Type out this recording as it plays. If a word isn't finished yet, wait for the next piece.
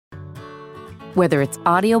Whether it's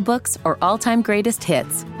audiobooks or all-time greatest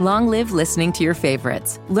hits, long live listening to your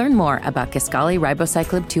favorites. Learn more about Kisqali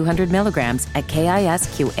Ribociclib 200 milligrams at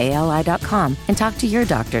KISQALI.com and talk to your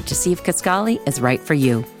doctor to see if Kisqali is right for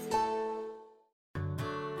you.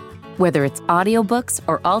 Whether it's audiobooks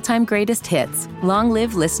or all-time greatest hits, long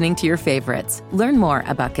live listening to your favorites. Learn more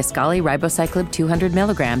about Kisqali Ribociclib 200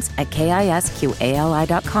 milligrams at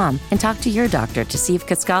KISQALI.com and talk to your doctor to see if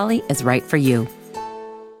Kisqali is right for you.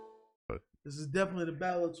 This is definitely the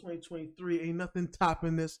battle of 2023. Ain't nothing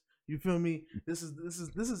topping this. You feel me? This is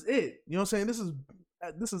it. You know what I'm saying?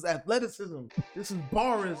 This is athleticism. This is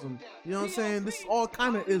barism. You know what I'm saying? This is all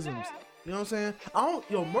kind of isms. You know what I'm saying?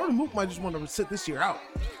 Murder Mook might just want to sit this year out.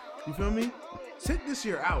 You feel me? Sit this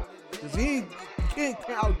year out. Cause he can't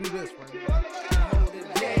outdo this right now. Hold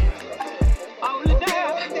it down. Hold it down.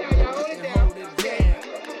 Hold it down. Hold it down.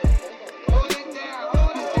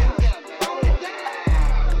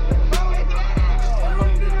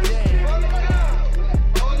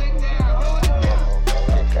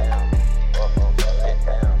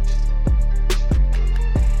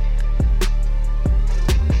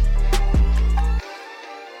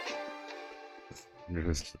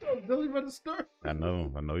 Don't even start. I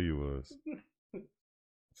know you was.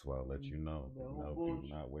 That's why I'll let you know. Do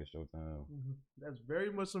not waste your time. That's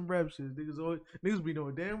very much some rap shit. Niggas be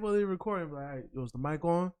knowing damn well they recording. But, all right, is the mic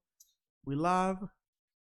on? We live?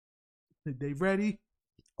 They ready?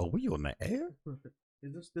 Oh, we on the air?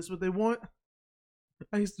 Is this what they want?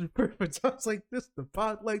 I used to prepare for times like this, the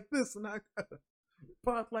pot like this, and I got a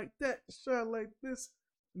pot like that, shot like this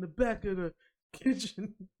in the back of the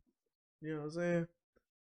kitchen. You know what I'm saying?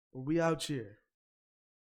 But we out here.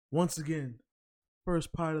 Once again,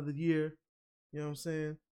 first part of the year. You know what I'm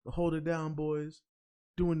saying? The Hold It Down boys.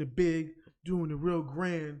 Doing it big, doing it real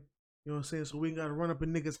grand. You know what I'm saying? So we ain't got to run up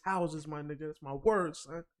in niggas' houses, my nigga. That's my word,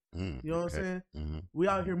 son. You know what I'm saying? Mm-hmm. We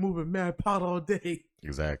out here moving mad pot all day.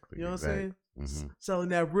 Exactly. You know what I'm saying? Mm-hmm. Selling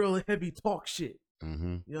that real heavy talk shit.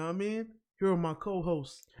 Mm-hmm. You know what I mean? Here are my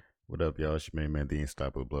co-hosts. What up, y'all? It's your main man, the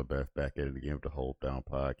Unstoppable Bloodbath, back at it again with the Hold Down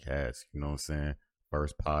podcast. You know what I'm saying?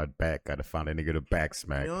 First pod back. Got to find a nigga to back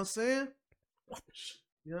smack. You know what I'm saying?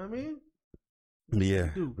 You know what I mean? Yeah.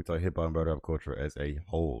 We talk hip hop and battle rap culture as a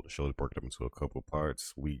whole. The show is broken up into a couple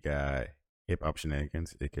parts. We got hip hop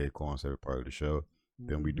shenanigans, aka Colin's favorite part of the show.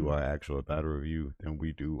 Then we do our actual battle review. Then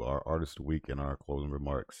we do our artist of the week and our closing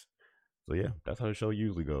remarks. So yeah, that's how the show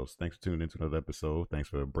usually goes. Thanks for tuning into another episode. Thanks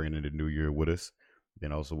for bringing in the new year with us.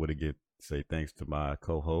 Then also would say thanks to my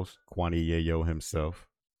co-host, Kwani Yayo himself.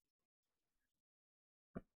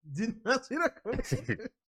 Did not see that coming. Here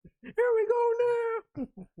we go now.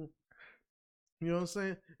 You know what I'm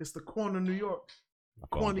saying? It's the corner New York.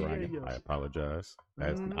 Kwani Yayo. I apologize.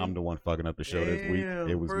 I'm the one fucking up the show this week.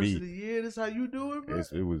 It was first me. Of the year, this how you do it, bro?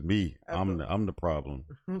 It was me. I'm the problem.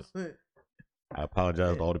 I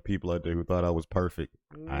apologize to all the people out there who thought I was perfect.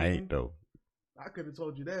 I ain't though. I could have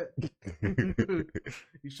told you that.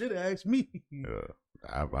 You should have asked me.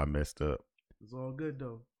 I messed up. It's all good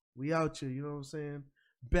though. We out here, you know what I'm saying?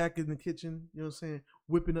 Back in the kitchen, you know what I'm saying?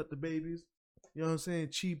 Whipping up the babies. You know what I'm saying?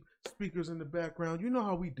 Cheap speakers in the background. You know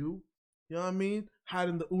how we do. You know what I mean?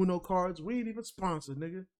 Hiding the Uno cards. We ain't even sponsored,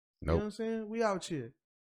 nigga. Nope. You know what I'm saying? We out here.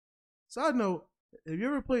 Side note, have you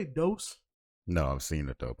ever played Dose? No, I've seen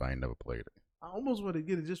it though, but I ain't never played it. I almost want to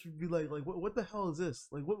get it just to be like what the hell is this?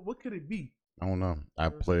 Like what could it be? I don't know. I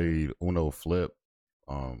played Uno Flip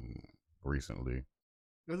recently.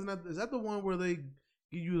 Is that the one where they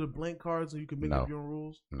give you the blank cards and you can make up your own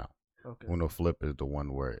rules? No. Okay. Uno Flip is the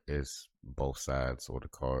one where it's both sides of the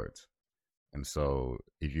cards. And so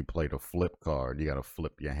if you play the flip card, you got to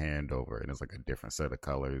flip your hand over and it's like a different set of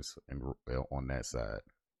colors and on that side.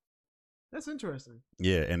 That's interesting.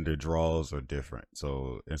 Yeah, and the draws are different.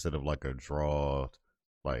 So instead of like a draw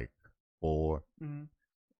like 4,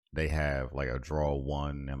 they have like a draw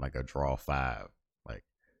 1 and like a draw 5. Like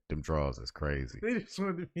them draws is crazy. They just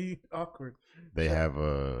want to be awkward. They have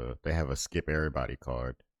a skip everybody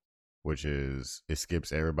card, which is it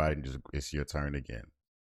skips everybody and just it's your turn again.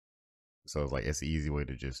 So it's like it's an easy way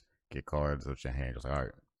to just get cards out your hand. Just like, all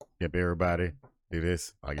right, skip everybody, do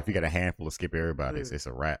this. Like if you got a handful of skip everybody, it's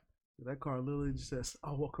a wrap. That card literally just says,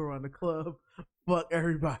 "I'll walk around the club, fuck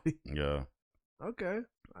everybody." Yeah. Okay,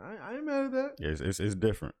 I ain't mad at that. Yeah, it's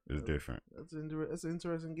different. It's different. That's an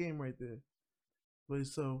interesting game right there. But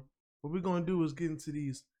so what we're gonna do is get into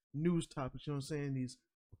these news topics. You know what I'm saying? These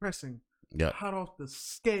pressing, hot off the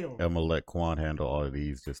scale. I'm gonna let Quan handle all of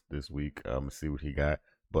these just this week. I'm gonna see what he got.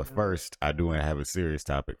 But first, I do want to have a serious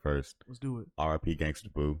topic first. Let's do it. R.I.P.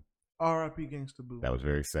 Gangsta Boo. R.I.P. Gangsta Boo. That was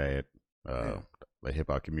very sad. The hip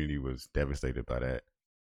hop community was devastated by that.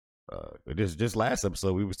 Just last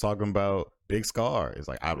episode we was talking about Big Scar. It's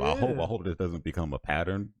like I hope this doesn't become a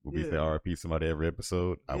pattern. We say RIP somebody every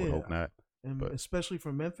episode. I would hope not. But especially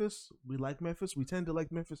from Memphis, we like Memphis. We tend to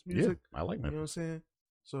like Memphis music. Yeah, I like Memphis. You know what I'm saying?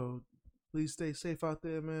 So please stay safe out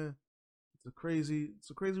there, man. It's a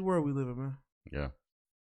crazy world we live in, man. Yeah.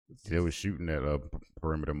 They was shooting at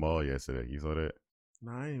Perimeter Mall yesterday. You saw that?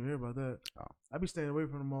 Nah, I ain't even hear about that. Oh. I be staying away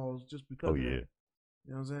from the malls just because. Oh yeah.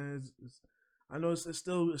 You know what I'm saying? I know it's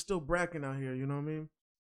still bracking out here. You know what I mean?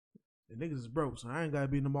 The niggas is broke, so I ain't gotta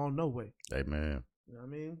be in the mall no way. Hey man. You know what I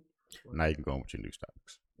mean? Now you can go on with your news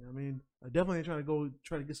topics. You know what I mean? I definitely ain't trying to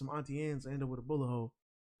try to get some Auntie Anne's and end up with a bullet hole.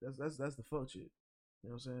 That's the fuck shit. You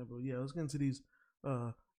know what I'm saying? But yeah, let's get into these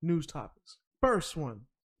news topics. First one.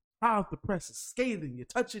 How the press is scathing. You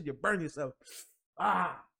touch it, you burn yourself.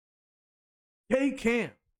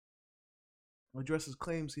 K-Camp addresses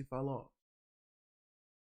claims he fell off.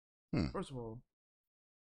 First of all,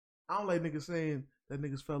 I don't like niggas saying that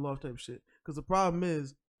niggas fell off type shit. Because the problem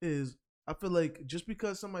is I feel like just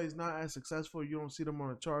because somebody's not as successful, you don't see them on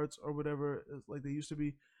the charts or whatever like they used to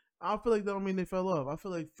be. I feel like that don't mean they fell off. I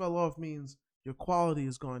feel like fell off means your quality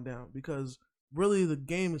has gone down, because really the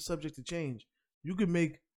game is subject to change. You can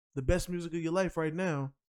make the best music of your life right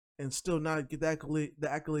now and still not get the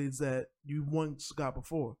accolades that you once got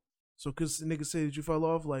before. So because niggas say that you fell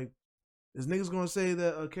off, like, is niggas gonna say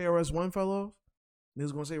that KRS-One fell off?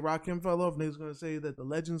 Niggas gonna say Rakim fell off? Niggas gonna say that the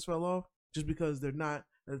Legends fell off just because they're not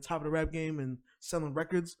at the top of the rap game and selling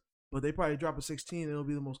records, but they probably drop a 16 and it'll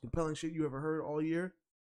be the most compelling shit you ever heard all year?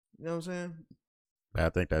 You know what I'm saying? I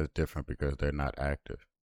think that's different because they're not active.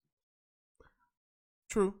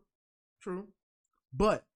 True.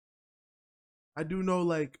 But I do know,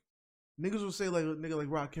 like, niggas will say like a nigga like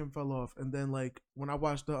Rakim fell off, and then like when I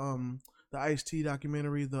watched the Ice-T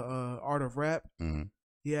documentary, the Art of Rap,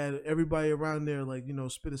 he had everybody around there like, you know,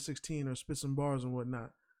 spit a 16 or spit some bars and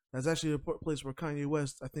whatnot. That's actually a place where Kanye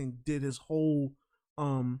West, I think, did his whole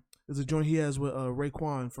there's a joint he has with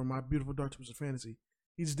Raekwon from My Beautiful Dark Twisted Fantasy.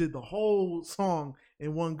 He just did the whole song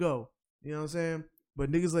in one go. You know what I'm saying?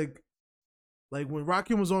 But niggas like when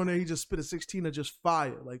Rakim was on there, he just spit a 16 of just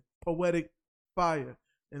fire, like poetic fire.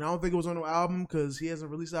 And I don't think it was on no album because he hasn't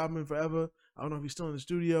released an album in forever. I don't know if he's still in the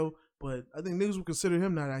studio, but I think niggas would consider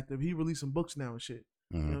him not active. He releasing books now and shit.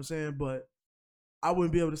 You know what I'm saying? But I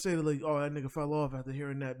wouldn't be able to say that like, oh, that nigga fell off after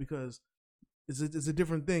hearing that, because it's a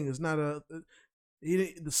different thing. It's not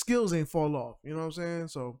the skills ain't fall off. You know what I'm saying?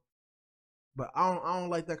 So, but I don't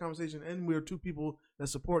like that conversation. And we're two people that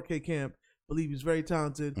support K-Camp, believe he's very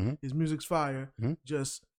talented. His music's fire.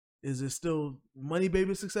 Just, is it still money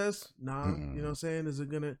baby success? Nah. You know what I'm saying? Is it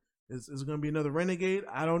gonna be another Renegade?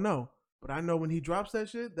 I don't know. But I know when he drops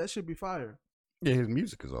that should be fire. Yeah, his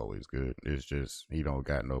music is always good. It's just he don't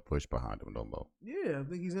got no push behind him no more. Yeah, I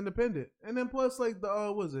think he's independent. And then plus like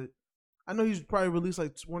I know he's probably released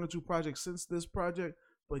like 1 or 2 projects since this project,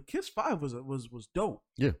 but Kiss 5 was dope.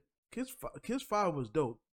 Yeah. Kiss 5 was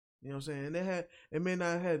dope. You know what I'm saying? And it may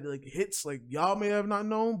not have had like hits like y'all may have not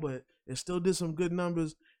known, but it still did some good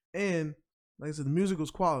numbers. And like I said, the music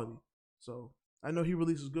was quality. So I know he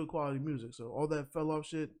releases good quality music. So all that fell off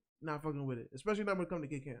shit, not fucking with it. Especially not when it comes to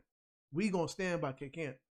K-Camp. We gonna stand by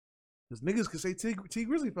K-Camp. Because niggas can say T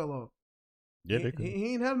Grizzly fell off. Yeah,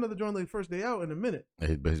 he ain't had another joint like first day out in a minute. But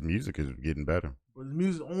his music is getting better. But his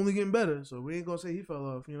music only getting better. So we ain't gonna say he fell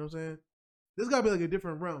off. You know what I'm saying? This gotta be like a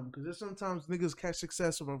different realm. Because there's sometimes niggas catch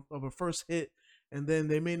success of a first hit, and then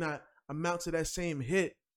they may not amount to that same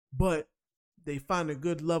hit, but they find a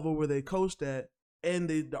good level where they coast at, and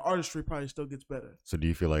the artistry probably still gets better. So do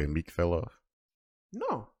you feel like Meek fell off?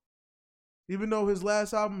 No. Even though his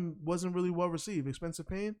last album wasn't really well received, Expensive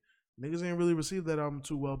Pain, niggas ain't really received that album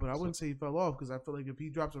too well, but I wouldn't say he fell off, because I feel like if he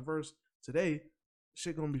drops a verse today,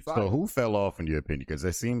 shit gonna be fire. So who fell off in your opinion? Because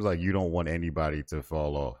it seems like you don't want anybody to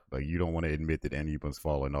fall off. Like you don't want to admit that anyone's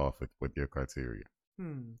falling off with your criteria.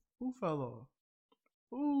 Who fell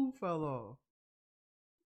off?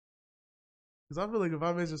 Because I feel like if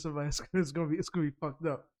I mention somebody, it's gonna be fucked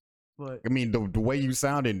up. But I mean, the way you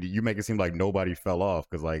sounded, you make it seem like nobody fell off.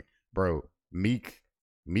 Because like, bro, Meek,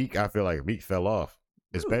 I feel like Meek fell off,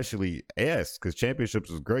 especially because Championships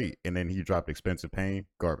was great, and then he dropped Expensive Pain,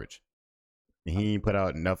 garbage. And he ain't put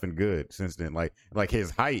out nothing good since then. Like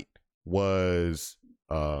his height was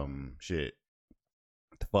shit.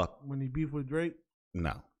 What the fuck? When he beefed with Drake?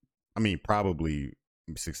 No, I mean probably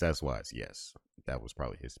success wise, yes, that was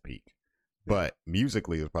probably his peak. But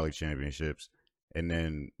musically, it was probably Championships, and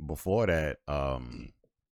then before that,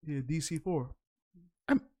 DC4.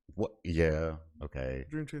 What? Yeah, okay.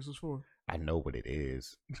 Dream Chasers 4. I know what it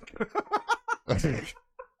is.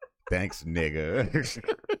 Thanks,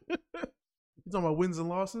 nigga. You talking about wins and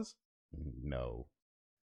losses? No.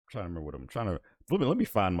 I'm trying to remember what I'm trying to. Let me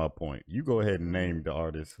find my point. You go ahead and name the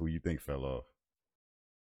artist who you think fell off.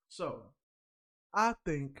 So, I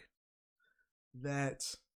think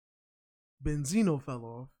that Benzino fell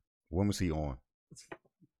off. When was he on?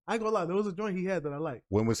 I ain't gonna lie, there was a joint he had that I liked.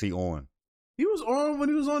 When was he on? He was on when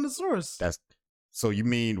he was on The Source. So you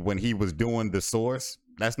mean when he was doing The Source?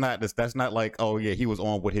 That's not like, oh yeah, he was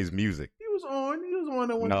on with his music. He was on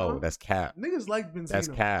at one time. No, that's cap. Niggas like Benzino. That's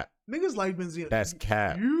cap. Niggas like Benzino. That's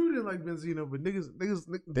cap. You didn't like Benzino, but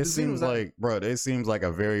niggas This seems like, bro, this seems like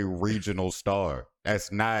a very regional star.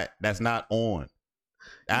 That's not on.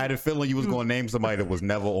 I had a feeling you was gonna name somebody that was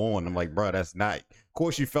never on. I'm like, bro, that's not. Of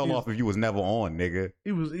course, you fell off if you was never on, nigga.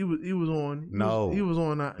 He was on. No, he was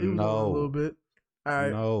on. He was on a little bit. All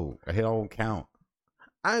right. No, it don't count.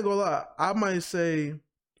 I ain't gonna lie. I might say,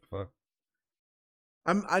 fuck.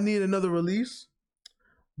 I need another release,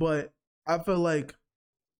 but I feel like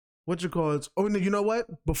what you call it. Oh, you know what?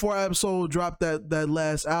 Before Absol dropped that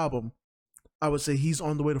last album, I would say he's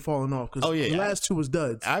on the way to falling off because the last two was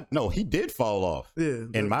duds. No, he did fall off. Yeah,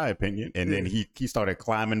 in my opinion, and then he started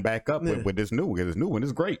climbing back up with this new one. This new one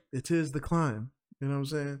is great. It is the climb. You know what I'm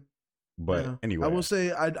saying? But anyway, I will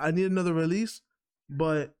say I need another release,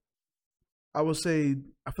 but I will say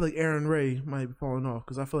I feel like Aaron Ray might be falling off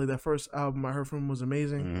because I feel like that first album I heard from him was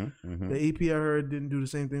amazing. The EP I heard didn't do the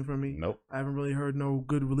same thing for me. Nope. I haven't really heard no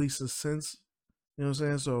good releases since. You know what I'm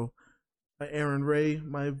saying? So Aaron Ray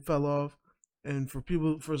might fell off. And for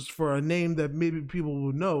people, for a name that maybe people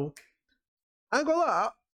will know, I ain't gonna lie.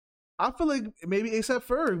 I feel like maybe A$AP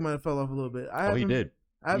Ferg might have fell off a little bit. He did.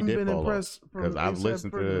 I haven't been impressed because I've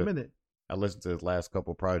listened to a minute. I listened to his last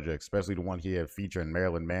couple projects, especially the one he had featuring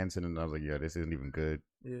Marilyn Manson, and I was like, yeah, this isn't even good.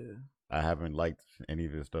 Yeah. I haven't liked any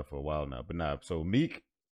of his stuff for a while now. But nah, so Meek,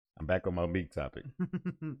 I'm back on my Meek topic.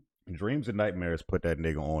 Dreams and Nightmares put that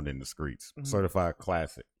nigga on in the streets. Certified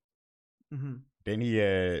classic. Then he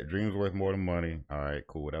had Dreams Worth More Than Money. All right,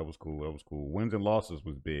 cool. That was cool. Wins and Losses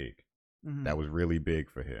was big. That was really big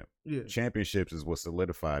for him. Yeah. Championships is what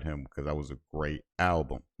solidified him because that was a great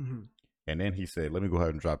album. And then he said, "Let me go ahead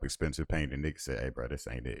and drop Expensive Pain." And Nick said, "Hey, bro, this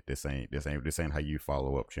ain't it. This ain't how you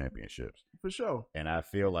follow up championships." For sure. And I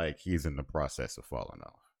feel like he's in the process of falling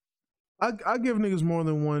off. I give niggas more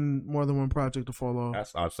than one project to fall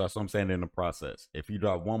off. That's what I'm saying, in the process. If you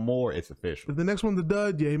drop one more, it's official. If the next one's the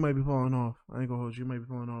dud, yeah, he might be falling off. I ain't gonna hold you. He might be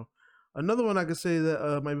falling off. Another one I could say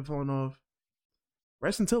that might be falling off.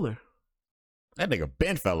 Bryson Tiller. That nigga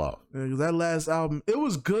Ben fell off. Yeah, because that last album, it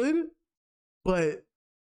was good, but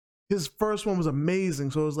his first one was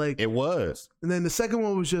amazing. So it was like... It was. And then the second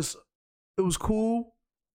one was just... It was cool.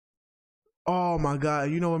 Oh my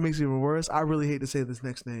God. You know what makes it even worse? I really hate to say this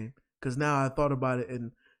next name. Because now I thought about it,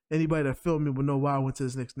 and anybody that filmed me would know why I went to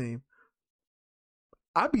this next name.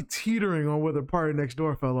 I'd be teetering on whether Party Next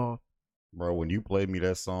Door fell off. Bro, when you played me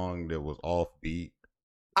that song that was off beat,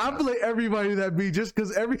 I play everybody that beat just because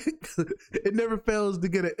it never fails to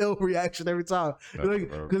get an ill reaction every time.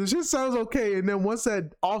 Because it just sounds okay, and then once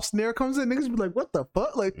that off snare comes in, niggas be like, "What the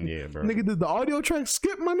fuck?" Like, yeah, bro. Nigga, did the audio track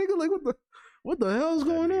skip, my nigga? Like, what the hell is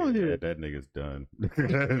going on here? That nigga's done.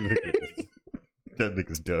 That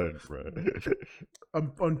nigga's done, bro.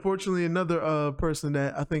 Unfortunately, another person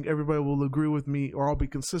that I think everybody will agree with me, or I'll be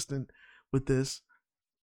consistent with this.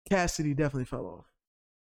 Cassidy definitely fell off.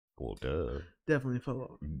 Well, duh. Definitely fell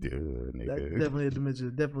off. Duh, nigga. That definitely a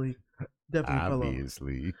dimension. Definitely fell off.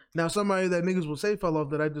 Obviously. Now, somebody that niggas will say fell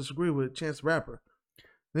off that I disagree with, Chance the Rapper.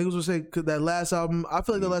 Niggas will say that last album, I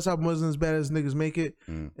feel like the last album wasn't as bad as niggas make it.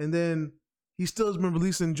 And then he still has been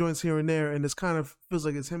releasing joints here and there, and it's kind of feels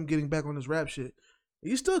like it's him getting back on his rap shit.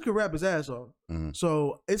 He still can rap his ass off.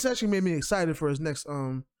 So it's actually made me excited for his next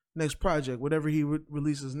project, whatever he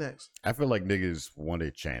releases next. I feel like niggas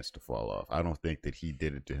wanted Chance to fall off. I don't think that he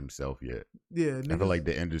did it to himself yet. Yeah, I feel like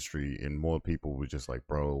the industry and more people were just like,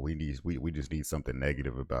 bro, we just need something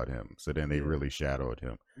negative about him. So then they really shadowed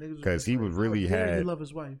him because he was really he love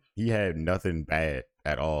his wife. He had nothing bad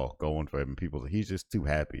at all going for him. People, he's just too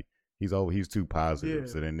happy. He's too positive.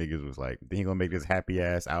 Yeah. So then niggas was like, he gonna make this happy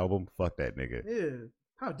ass album? Fuck that nigga. Yeah.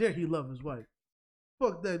 How dare he love his wife?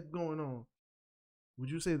 Fuck that going on. Would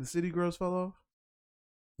you say the City Girls fell off?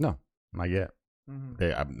 No, not yet.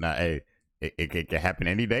 I'm not. Hey, it can happen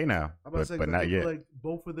any day now, but not yet. Like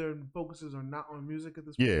both of their focuses are not on music at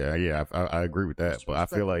this point. Yeah, I agree with that. But I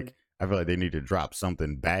feel like they need to drop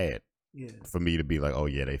something bad. Yeah. For me to be like, oh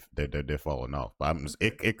yeah, they're falling off. But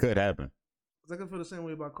it could happen. I can feel the same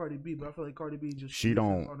way about Cardi B, but I feel like Cardi B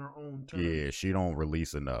on her own terms. Yeah, she don't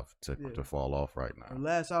release enough to fall off right now. Her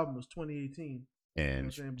last album was 2018.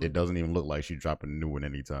 And it doesn't even look like she's dropping a new one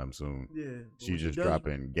anytime soon. Yeah. She's just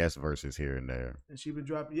dropping guest verses here and there. And she's been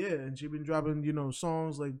dropping, you know,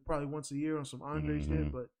 songs like probably once a year on some Andre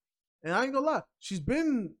shit. But, and I ain't gonna lie, she's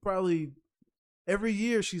been probably every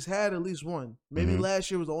year she's had at least one. Maybe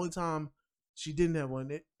last year was the only time she didn't have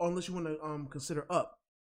one, unless you want to consider Up.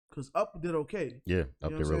 Because Up did okay. Yeah,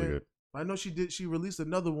 Up did really good. I know she released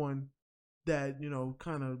another one that, you know,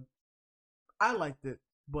 kind of, I liked it,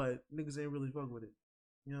 but niggas ain't really fuck with it.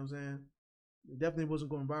 You know what I'm saying? It definitely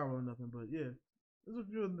wasn't going viral or nothing, but yeah. There's a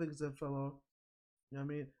few niggas that fell off. You know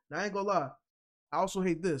what I mean? Now, I ain't gonna lie. I also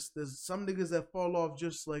hate this. There's some niggas that fall off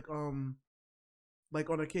just like on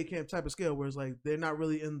a K-Camp type of scale, where it's like they're not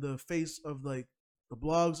really in the face of like the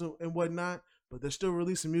blogs and whatnot, but they're still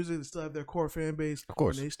releasing music. They still have their core fan base. Of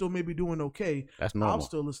course. And they still may be doing okay. That's normal. I'll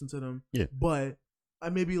still listen to them. Yeah. But I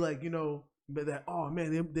may be like, you know, that, oh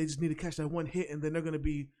man, they just need to catch that one hit and then they're going to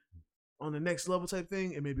be on the next level type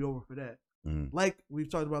thing. It may be over for that. Like we've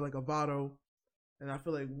talked about like Avado. And I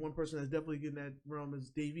feel like one person that's definitely getting that realm is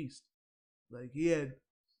Dave East. Like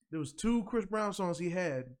there was 2 Chris Brown songs he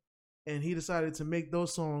had, and he decided to make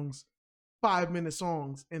those songs 5-minute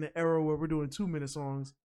songs in an era where we're doing 2-minute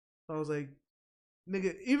songs. So I was like,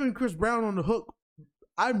 nigga, even Chris Brown on the hook,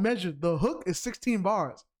 I measured the hook is 16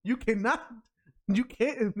 bars. You can't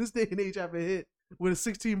in this day and age have a hit with a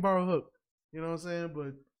 16-bar hook. You know what I'm saying?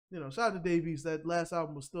 But you know, shout out to Dave East. That last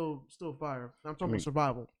album was still fire. I'm talking about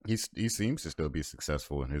Survival. He seems to still be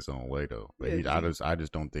successful in his own way though. But yeah, I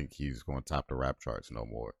just don't think he's going to top the rap charts no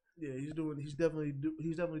more. Yeah, he's definitely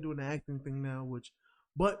doing the acting thing now,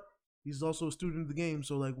 but he's also a student of the game.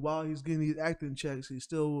 So like while he's getting these acting checks, he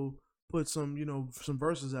still will put some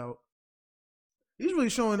verses out. He's really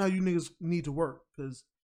showing how you niggas need to work, because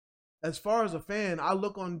as far as a fan, I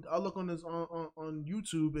look on his on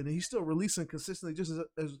YouTube, and he's still releasing consistently, just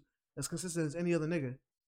as consistent as any other nigga.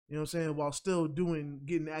 You know what I'm saying? While still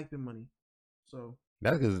getting acting money. So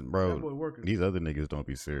that's because, bro, these other niggas don't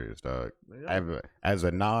be serious, dog. As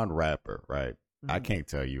a non-rapper, right? I can't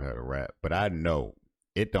tell you how to rap, but I know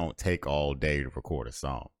it don't take all day to record a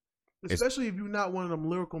song. Especially if you're not one of them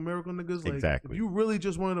lyrical miracle niggas. Like, exactly. If you really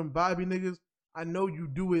just one of them vibey niggas, I know you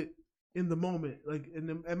do it in the moment. Like,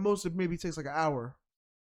 at most it maybe takes like an hour,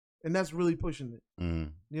 and that's really pushing it. You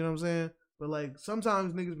know what I'm saying? But like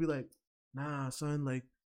sometimes niggas be like, nah, son, like,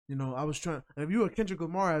 you know, I was trying. If you a Kendrick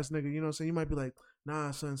Lamar ass nigga, you know what I'm saying? You might be like, nah,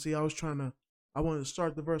 son, see, I wanted to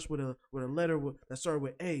start the verse with a letter that started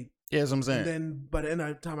with A. Yeah, that's what I'm saying. And then by the end of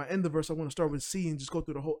the time I end the verse, I want to start with C and just go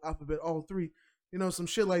through the whole alphabet, all 3. You know, some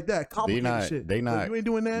shit like that. Complicated shit. They not. But you ain't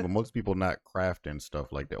doing that. But most people not crafting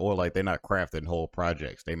stuff like that, or like they're not crafting whole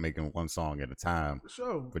projects. They making one song at a time. For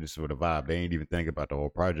sure. For just for the vibe. They ain't even thinking about the whole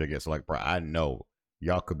project yet. So like, bro, I know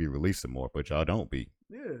y'all could be releasing more, but y'all don't be.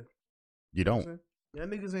 Yeah. You don't. Y'all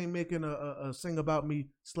niggas ain't making a sing about me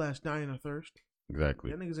 / dying of thirst.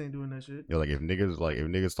 Exactly. Y'all niggas ain't doing that shit. Yo, like if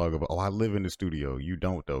niggas talk about, oh, I live in the studio, you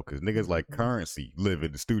don't though, because niggas like Currency live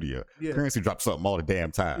in the studio. Yeah. Currency drops something all the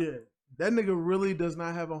damn time. Yeah. That nigga really does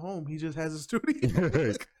not have a home. He just has a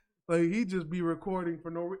studio. Like he just be recording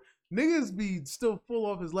for no reason. Niggas be still full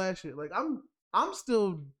off his last shit. Like I'm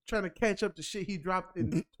still trying to catch up to shit he dropped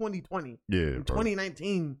in 2020. Yeah. In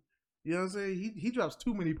 2019. You know what I'm saying? He drops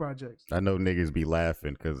too many projects. I know niggas be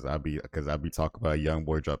laughing because I be talking about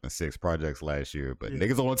YoungBoy dropping 6 projects last year, but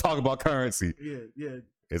niggas don't want to talk about Currency. Yeah.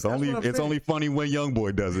 It's only funny when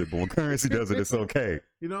YoungBoy does it, but when Currency does it, it's okay.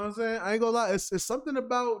 You know what I'm saying? I ain't gonna lie. It's something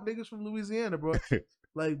about niggas from Louisiana, bro.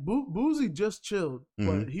 Like Boozy just chilled,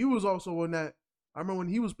 but he was also on that. I remember when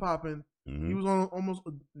he was popping. He was on almost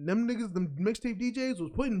them niggas. Them mixtape DJs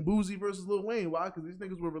was putting Boozy versus Lil Wayne. Why? Because these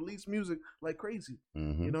niggas would release music like crazy.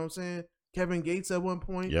 You know what I'm saying? Kevin Gates at one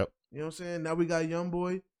point. Yep. You know what I'm saying? Now we got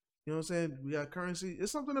YoungBoy. You know what I'm saying? We got Currency.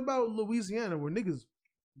 It's something about Louisiana where niggas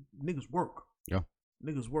work. Yeah.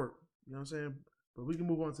 Niggas work. You know what I'm saying? But we can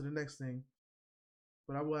move on to the next thing.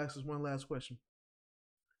 But I will ask this one last question.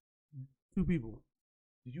 2 people.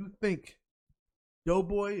 Do you think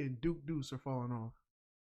Doughboy and Duke Deuce are falling off?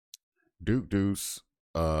 Duke Deuce,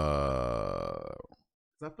 I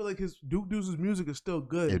feel like Duke Deuce's music is still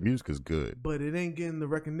good. His music is good, but it ain't getting the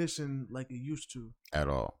recognition like it used to at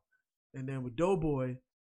all. And then with Doughboy,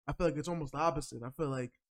 I feel like it's almost the opposite. I feel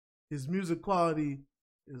like his music quality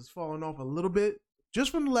is falling off a little bit,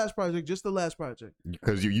 just from the last project,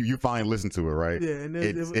 Because you finally listen to it, right? Yeah, and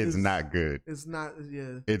it's not good. It's not.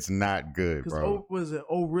 Yeah, it's not good, bro. What is it?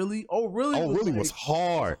 Oh really? Oh really? Oh really was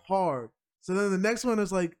hard. Hard. So then the next one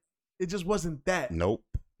is like. It just wasn't that. Nope.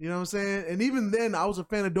 You know what I'm saying? And even then, I was a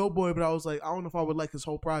fan of Doughboy, but I was like, I don't know if I would like his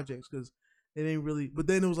whole projects because it ain't really. But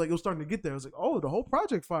then it was starting to get there. I was like, oh, the whole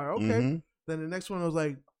project fire. Okay. Then the next one,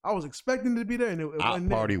 I was expecting to be there, and it Op wasn't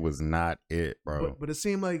Party there. was not it, bro. But it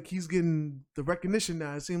seemed like he's getting the recognition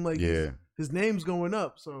now. It seemed like his name's going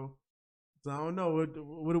up. So I don't know.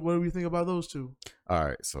 What do we think about those two? All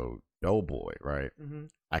right, so Doughboy, right? Mm-hmm.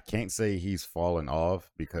 I can't say he's fallen off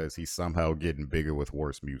because he's somehow getting bigger with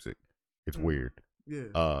worse music. It's weird.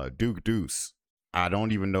 Yeah. Duke Deuce, I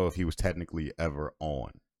don't even know if he was technically ever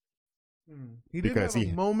on. He did have a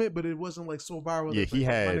moment, but it wasn't like so viral. Yeah, he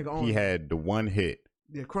had the one hit.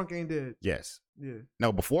 Yeah, Crunk Ain't Dead. Yes. Yeah.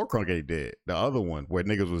 No, before Crunk Ain't Dead, the other one where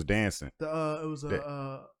niggas was dancing. It was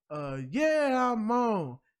yeah, I'm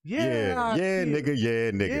on. Yeah, nigga.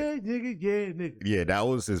 Yeah, nigga. Yeah, that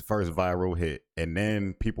was his first viral hit. And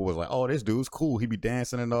then people was like, oh, this dude's cool. He be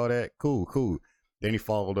dancing and all that. Cool. Then he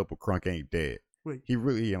followed up with Crunk Ain't Dead. Wait, he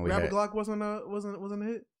only Grab had... a Glock wasn't a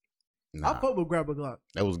hit? Nah. I fuck with Grab a Glock.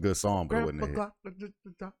 That was a good song, but it wasn't a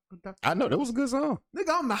hit. I know, that was a good song. Nigga,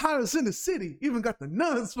 I'm the hottest in the city. Even got the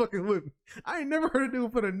nuns fucking with me. I ain't never heard a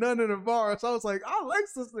dude put a nun in a bar, so I was like, I like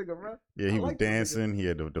this nigga, bro. Yeah, he was dancing. He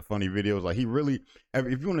had the funny videos. Like, he really,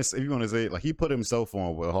 if you want to say it, like, he put himself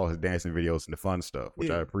on with all his dancing videos and the fun stuff, which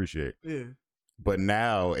I appreciate. Yeah. But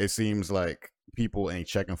now it seems like people ain't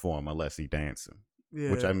checking for him unless he dancing.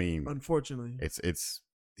 Yeah. Which, I mean, unfortunately, it's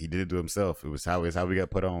he did it to himself. It was how we got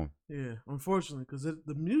put on. Yeah, unfortunately, because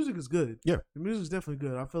the music is good. Yeah, the music's definitely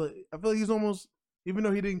good. I feel like he's almost, even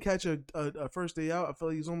though he didn't catch a first day out, I feel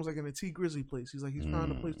like he's almost like in a T Grizzly place. He's trying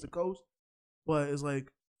to place the coast, but it's like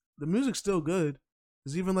the music's still good.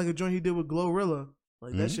 There's even like a joint he did with Glorilla,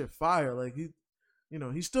 like that shit fire. Like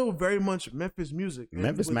he's still very much Memphis music.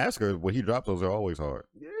 Memphis Massacre, when he drops those are always hard.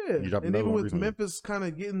 Yeah, and even with Memphis kind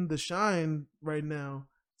of getting the shine right now,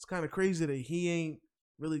 it's kind of crazy that he ain't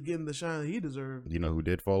really getting the shine that he deserved. You know who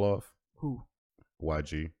did fall off? Who?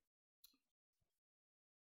 YG.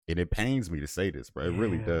 And it pains me to say this, bro. It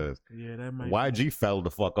really does. Yeah, that might. YG fell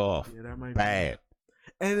the fuck off. Yeah, that might bad.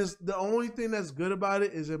 And it's the only thing that's good about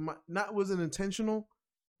it is it wasn't intentional,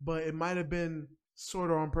 but it might have been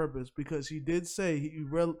sort of on purpose because he did say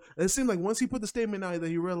it seemed like once he put the statement out that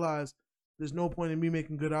he realized there's no point in me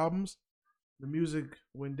making good albums, the music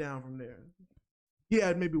went down from there. He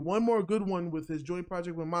had maybe one more good one with his joint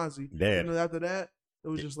project with Mozzie. And after that, it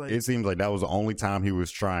was just like... It seems like that was the only time he was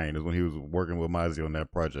trying, is when he was working with Mozzie on that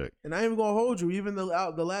project. And I ain't even gonna hold you. Even the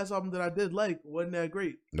last album that I did wasn't that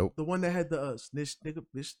great. Nope. The one that had the snitch, nigga,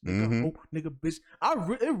 bitch, nigga, nigga, bitch.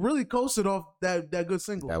 It really coasted off that good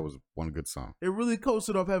single. That was one good song. It really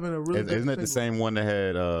coasted off having a really good Isn't it single. the same one that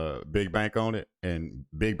had Big Bank on it? And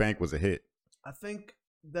Big Bank was a hit. I think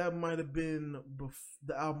that might have been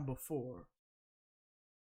the album before.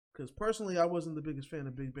 Because personally, I wasn't the biggest fan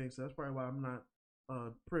of Big Bang, so that's probably why I'm not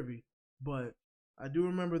privy. But I do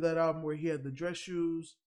remember that album where he had the dress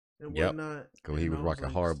shoes and whatnot. Because he was rocking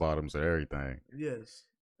hard bottoms and everything. Yes,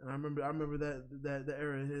 and I remember that the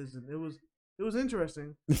era of his, and it was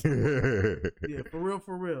interesting. Yeah,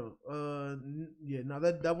 for real. Yeah, no,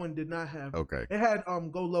 that one did not have. Okay. It had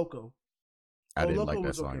Go Loco. I didn't like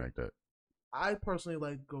that song like that. I personally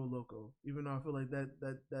like Go Loco, even though I feel like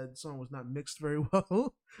that song was not mixed very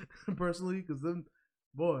well, personally, because then,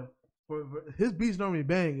 boy, for his beats normally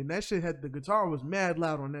bang, and that shit the guitar was mad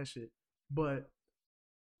loud on that shit. But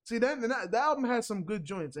see, the album had some good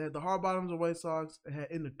joints. It had the Hard Bottoms of White Sox. It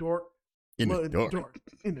had In the Dork. In the Dork.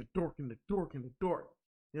 In the Dork.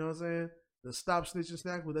 You know what I'm saying? The Stop Snitching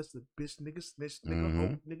Snack, well, that's the bitch nigga snitch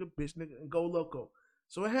nigga nigga bitch nigga and Go Loco.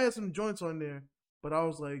 So it had some joints on there, but I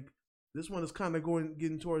was like, this one is kind of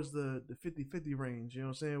getting towards the 50-50 range. You know what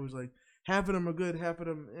I'm saying? It was like half of them are good, half of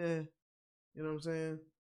them, eh. You know what I'm saying?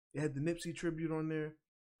 It had the Nipsey tribute on there,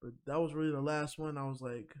 but that was really the last one. I was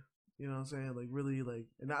like, you know what I'm saying? Like really like,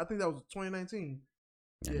 and I think that was 2019.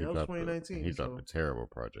 Yeah, that was 2019. He dropped a terrible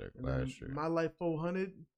project last year. My Life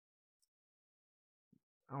 400.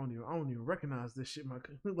 I don't even recognize this shit.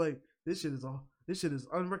 Like this shit is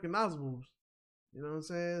unrecognizable. You know what I'm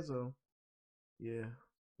saying? So yeah.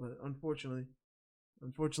 But unfortunately,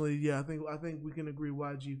 yeah, I think we can agree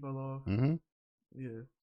YG fell off. Mm-hmm. Yeah,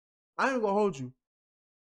 I ain't gonna hold you.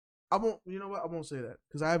 I won't. You know what? I won't say that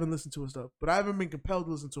because I haven't listened to his stuff. But I haven't been compelled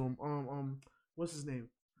to listen to him. What's his name?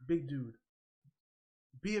 Big dude.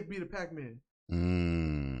 BFB the Pac-Man.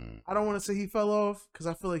 I don't want to say he fell off because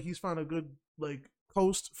I feel like he's found a good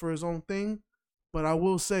coast for his own thing. But I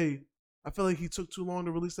will say, I feel like he took too long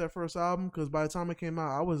to release that first album because by the time it came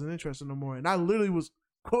out, I wasn't interested no more. And I literally was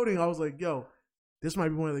quoting, I was like, yo, this might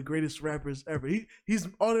be one of the greatest rappers ever. He's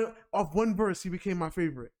off one verse, he became my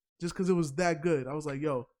favorite just because it was that good. I was like,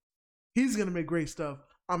 yo, he's going to make great stuff.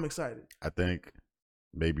 I'm excited. I think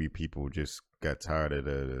maybe people just got tired of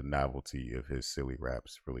the novelty of his silly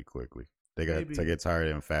raps really quickly. They get tired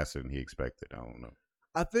of him faster than he expected. I don't know.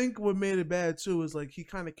 I think what made it bad too is like he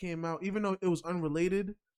kind of came out, even though it was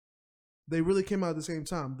unrelated. They really came out at the same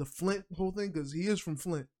time. The Flint whole thing, because he is from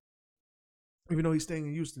Flint, even though he's staying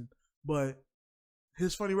in Houston. But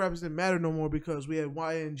his funny raps didn't matter no more because we had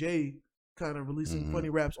YNJ kind of releasing funny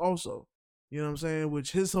raps also. You know what I'm saying?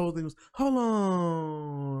 Which his whole thing was, hold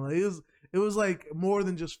on. Like, it was like more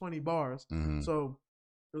than just funny bars. So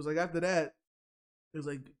it was like after that, it was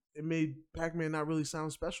like it made Pac-Man not really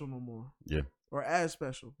sound special no more. Yeah. Or as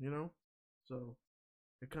special, you know? So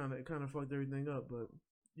it kind of fucked everything up. But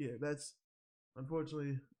yeah, that's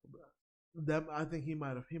unfortunately that I think he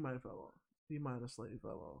might have fell off. He might have slightly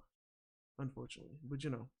fell off. Unfortunately. But you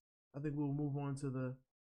know, I think we'll move on to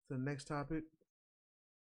the next topic.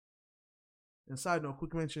 And side note,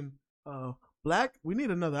 quick mention, Black, we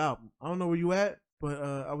need another album. I don't know where you at, but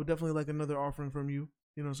I would definitely like another offering from you.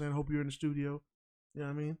 You know what I'm saying? Hope you're in the studio. You know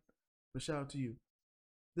what I mean? But shout out to you.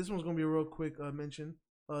 This one's going to be a real quick mention.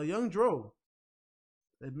 Young Dro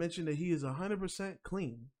had mentioned that he is 100%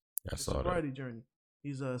 clean. I saw that. Sobriety journey.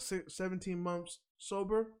 He's 17 months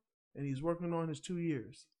sober, and he's working on his 2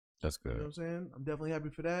 years. That's good. You know what I'm saying? I'm definitely happy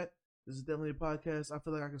for that. This is definitely a podcast. I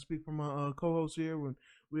feel like I can speak for my co-host here when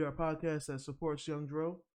we are a podcast that supports Young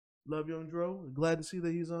Dro. Love Young Dro. Glad to see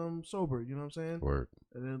that he's sober. You know what I'm saying? Word.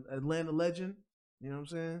 An Atlanta legend. You know what I'm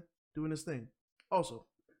saying? Doing his thing. Also,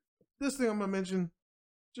 this thing I'm gonna mention,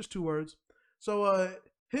 just 2 words. So,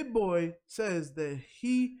 Hit Boy says that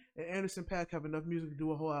he and Anderson .Paak have enough music to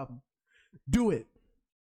do a whole album. Do it.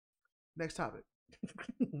 Next topic.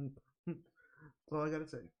 That's all I gotta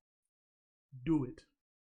say. Do it.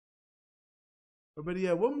 But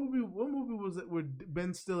yeah, what movie was it where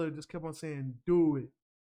Ben Stiller just kept on saying, do it?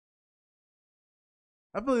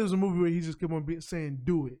 I feel like it was a movie where he just kept on saying,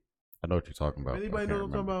 do it. I know what you're talking about. Anybody know what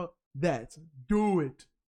I'm talking about? That. Do it.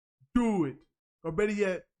 Do it. Or better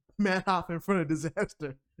yet, Matt Hoff in front of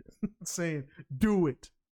Disaster saying, do it.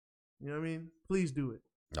 You know what I mean? Please do it.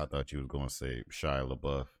 I thought you was going to say Shia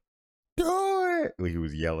LaBeouf. Do it! When he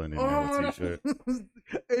was yelling in that t-shirt.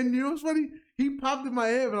 And you know what's funny? He popped in my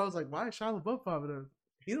head, but I was like, why is Shia LaBeouf popping up?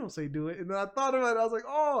 He don't say do it. And then I thought about it. I was like,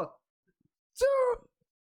 oh, dude.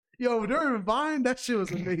 Yo, during Vine, that shit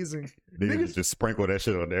was amazing. Niggas just sprinkle that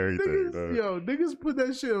shit on everything. Niggas put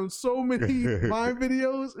that shit on so many Vine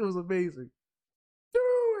videos. It was amazing.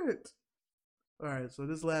 Do it. All right, so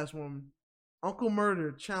this last one. Uncle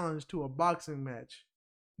Murder challenged to a boxing match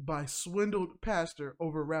by swindled pastor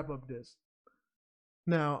over wrap-up disc.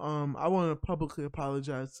 Now, I want to publicly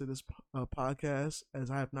apologize to this podcast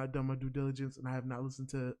as I have not done my due diligence and I have not listened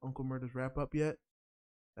to Uncle Murder's wrap-up yet.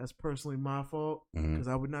 That's personally my fault because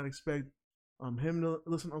I would not expect him to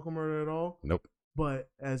listen to Uncle Murder at all. Nope. But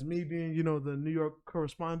as me being, the New York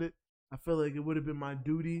correspondent, I feel like it would have been my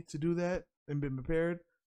duty to do that and been prepared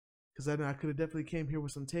because I could have definitely came here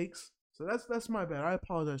with some takes. So that's my bad. I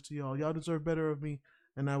apologize to y'all. Y'all deserve better of me,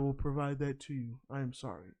 and I will provide that to you. I am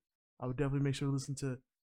sorry. I would definitely make sure to listen to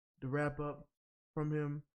the wrap up from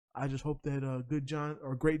him. I just hope that Good John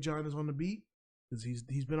or Great John is on the beat because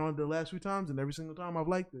he's been on the last few times, and every single time I've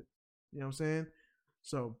liked it. You know what I'm saying?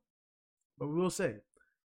 So, but we will say,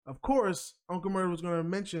 of course, Uncle Murder was going to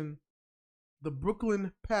mention the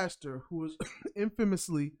Brooklyn pastor who was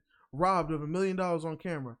infamously robbed of $1 million on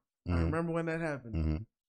camera. I remember when that happened.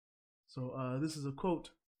 So this is a quote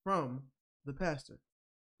from the pastor.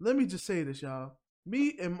 Let me just say this, y'all.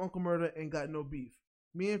 Me and Uncle Murder ain't got no beef.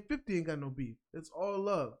 Me and 50 ain't got no beef. It's all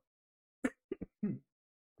love.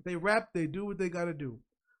 They rap, they do what they gotta do.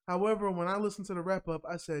 However, when I listened to the wrap up,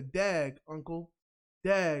 I said, dag, Uncle.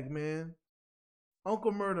 Dag, man.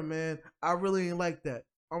 Uncle Murder, man. I really ain't like that.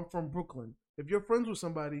 I'm from Brooklyn. If you're friends with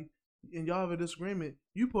somebody and y'all have a disagreement,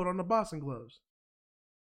 you put on the boxing gloves.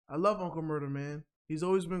 I love Uncle Murder, man. He's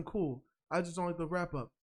always been cool. I just don't like the wrap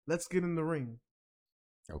up. Let's get in the ring.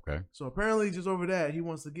 Okay. So apparently just over that, he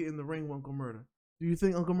wants to get in the ring with Uncle Murder. Do you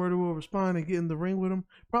think Uncle Murder will respond and get in the ring with him?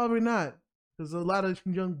 Probably not. Because a lot of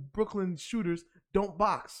young Brooklyn shooters don't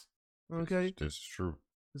box. Okay? This is true.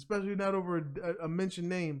 Especially not over a mentioned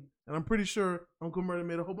name. And I'm pretty sure Uncle Murder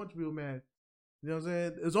made a whole bunch of people mad. You know what I'm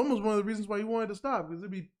saying? It's almost one of the reasons why he wanted to stop. Because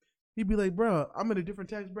he'd be like, bro, I'm in a different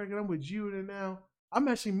tax bracket. I'm with you. And now I'm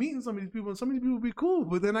actually meeting some of these people. And some of these people be cool.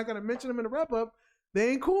 But then I got to mention them in the wrap up.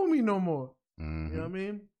 They ain't cool with me no more. You know what I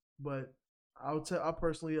mean? But I'll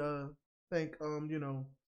personally thank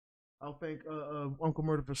I'll thank Uncle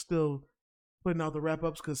Murder for still putting out the wrap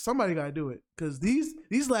ups because somebody gotta do it. Because these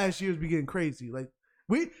last years be getting crazy. Like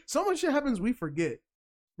so much shit happens we forget.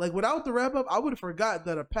 Like without the wrap up, I would have forgot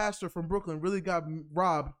that a pastor from Brooklyn really got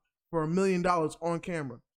robbed for $1 million on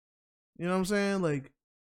camera. You know what I'm saying? Like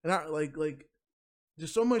And I like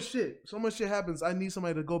just so much shit happens. I need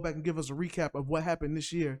somebody to go back and give us a recap of what happened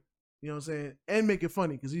this year. You know what I'm saying? And make it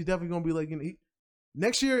funny because he's definitely gonna be like,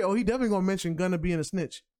 next year. Oh, he definitely gonna mention Gunna being a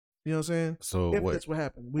snitch. You know what I'm saying? So if that's what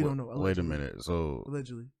happened, we don't know. Allegedly. Wait a minute. So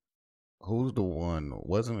allegedly, who's the one?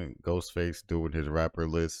 Wasn't it Ghostface doing his rapper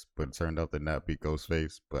list, but it turned out to not be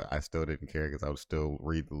Ghostface? But I still didn't care because I would still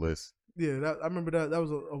read the list. Yeah, I remember that. That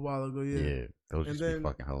was a while ago. Yeah, those used to be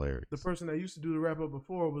fucking hilarious. The person that used to do the wrap up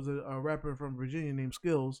before was a rapper from Virginia named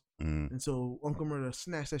Skills, and so Uncle Murder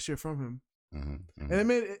snatched that shit from him. And it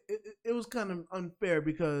made it was kind of unfair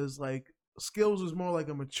because like Skills was more like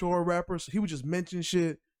a mature rapper, so he would just mention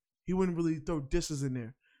shit. He wouldn't really throw disses in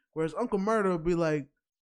there. Whereas Uncle Murder would be like,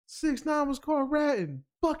 6ix9ine was called ratting,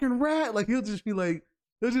 fucking rat. Like he'll just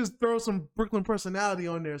throw some Brooklyn personality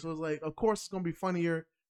on there. So it's like, of course it's gonna be funnier.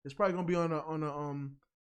 It's probably gonna be on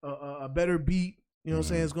a better beat. You know what I'm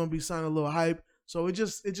saying? It's gonna be sounding a little hype. So it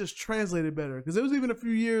just translated better. Because there was even a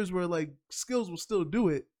few years where like Skills will still do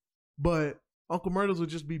it, but Uncle Murders would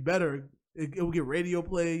just be better. It would get radio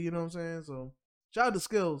play, you know what I'm saying? So shout out to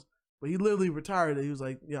Skills. But he literally retired it. He was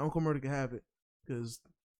like, yeah, Uncle Murder can have it. Because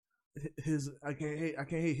I can't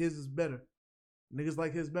hate his is better. Niggas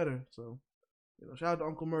like his better. So, shout out to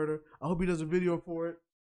Uncle Murder. I hope he does a video for it.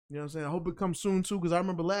 You know what I'm saying? I hope it comes soon too. Because I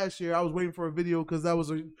remember last year I was waiting for a video because that was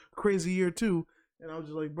a crazy year too. And I was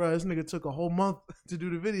just like, bro, this nigga took a whole month to do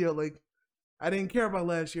the video. Like, I didn't care about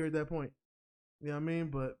last year at that point. You know what I mean?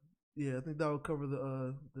 But yeah, I think that will cover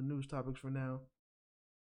the news topics for now.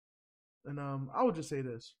 And I would just say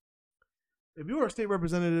this. If you are a state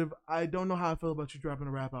representative, I don't know how I feel about you dropping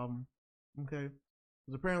a rap album. Okay?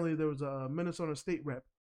 Because apparently there was a Minnesota state rep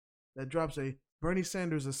that drops a Bernie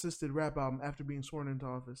Sanders assisted rap album after being sworn into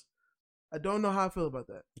office. I don't know how I feel about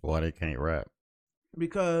that. Why they can't rap?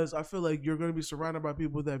 Because I feel like you're going to be surrounded by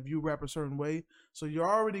people that view rap a certain way. So you're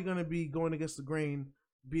already going to be going against the grain,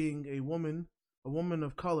 being a woman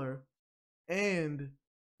of color, and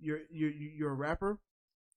you're a rapper.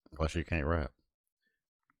 Why she can't rap?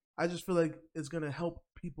 I just feel like it's going to help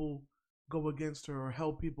people go against her or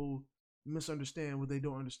help people misunderstand what they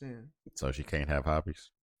don't understand. So she can't have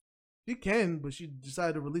hobbies? She can, but she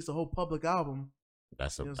decided to release a whole public album.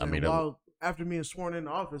 That's after being sworn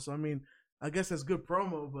into office. I mean, I guess that's good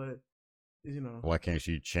promo, but why can't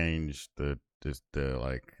she change the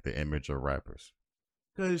image of rappers?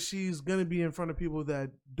 Because she's gonna be in front of people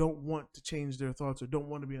that don't want to change their thoughts or don't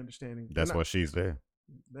want to be understanding. That's why she's there.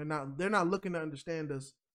 They're not looking to understand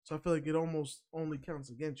us. So I feel like it almost only counts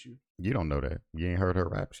against you. You don't know that. You ain't heard her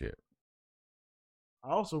raps yet. I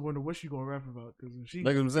also wonder what she gonna rap about because if she,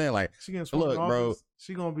 like I'm saying, like she gonna look, bro,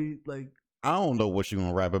 she gonna be like, I don't know what she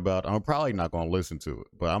gonna rap about. I'm probably not gonna listen to it,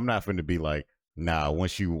 but I'm not finna be like, nah.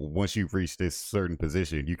 Once you reach this certain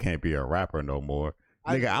position, you can't be a rapper no more,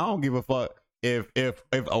 nigga. I don't give a fuck. If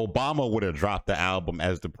Obama would have dropped the album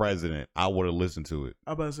as the president, I would have listened to it.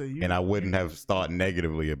 I'm about to say, and I wouldn't have thought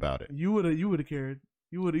negatively about it. You would have cared.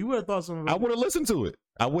 You would have thought something about I would have listened to it.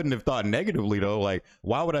 I wouldn't have thought negatively though. Like,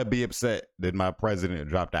 why would I be upset that my president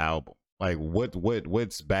dropped the album? Like,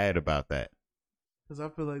 what's bad about that? Because I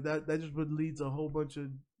feel like that just would lead to a whole bunch of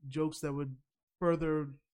jokes that would further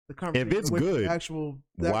the conversation. If it's good,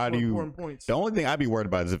 why do you? Points. The only thing I'd be worried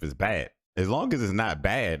about is if it's bad. As long as it's not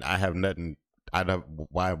bad, I have nothing.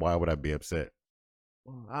 Why would I be upset?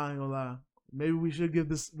 Well, I ain't gonna lie. Maybe we should give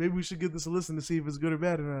this a listen to see if it's good or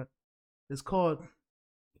bad or not. It's called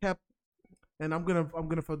Cap, and I'm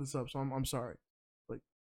gonna fuck this up, so I'm sorry. Like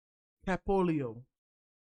Capitolio.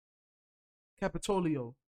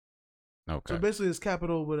 Okay. So basically, it's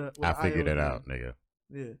capital with a. I figured it out, nigga.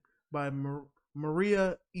 Yeah, by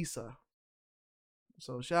Maria Issa.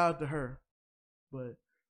 So shout out to her, but.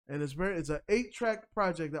 And it's an 8-track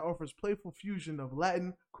project that offers playful fusion of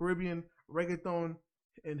Latin, Caribbean, reggaeton,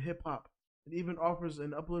 and hip hop. It even offers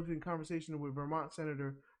an uplifting conversation with Vermont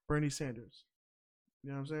Senator Bernie Sanders. You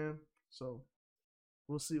know what I'm saying? So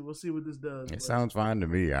we'll see what this does. It sounds fine to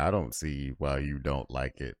me. I don't see why you don't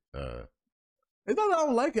like it. It's not that I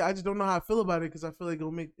don't like it. I just don't know how I feel about it because I feel like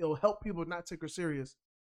it'll help people not take her serious.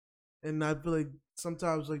 And I feel like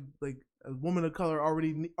sometimes like a woman of color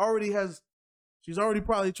already has. She's already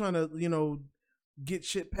probably trying to, get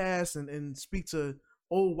shit passed and speak to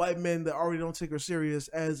old white men that already don't take her serious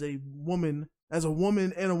as a woman and a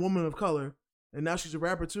woman of color. And now she's a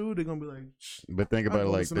rapper too. They're going to be like, but think about it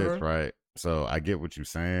like this, right? So I get what you're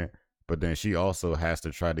saying, but then she also has to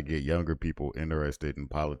try to get younger people interested in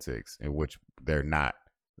politics, in which they're not.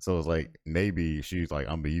 So it's like, maybe she's like,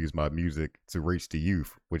 I'm going to use my music to reach the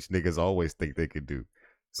youth, which niggas always think they could do.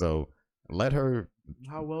 So let her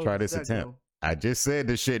try this attempt. I just said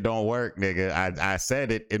this shit don't work, nigga. I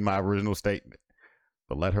said it in my original statement.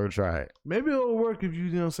 But let her try it. Maybe it'll work if you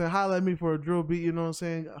know what I'm saying, holler at me for a drill beat, you know what I'm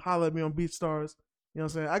saying? Holler at me on BeatStars. You know what I'm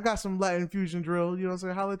saying? I got some Latin fusion drill, you know what I'm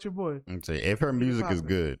saying? Holler at your boy. I'm saying, if her music is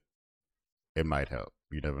good, it might help.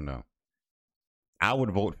 You never know. I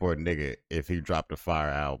would vote for a nigga if he dropped a fire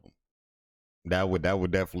album. That would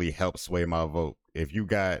definitely help sway my vote. If you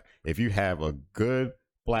have a good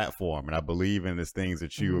platform, and I believe in the things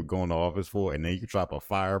that you are going to office for, and then you drop a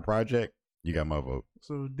fire project, you got my vote.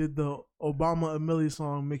 So did the Obama Emily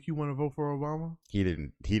song make you want to vote for Obama? He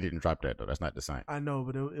didn't drop that though. That's not the same. I know,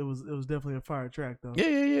 but it was definitely a fire track though.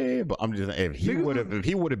 Yeah. But I'm just saying, if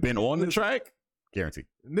he would have been on the track, guaranteed.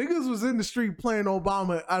 Niggas was in the street playing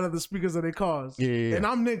Obama out of the speakers of their cars. Yeah. And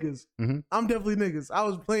I'm niggas. Mm-hmm. I'm definitely niggas. I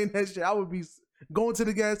was playing that shit. I would be going to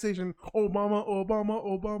the gas station. Obama.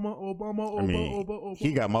 I mean, Obama.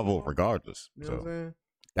 He got my vote regardless. You know what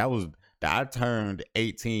I'm saying? I turned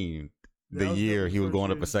 18 the year he was going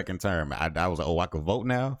up a second term. I was like, I could vote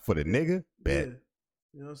now for the nigga? Bet. Yeah.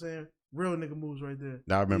 You know what I'm saying? Real nigga moves right there.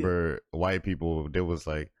 Now I remember white people, there was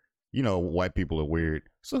like, white people are weird.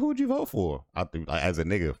 So who'd you vote for? I think as a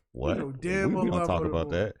nigga, what? You know, damn we don't talk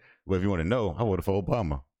about that. But if you want to know, I voted for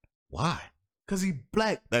Obama. Why? Because he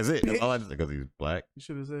black. That's it. Bitch. That's all I just said, because he's black. You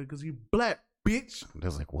should have said because he black, bitch. I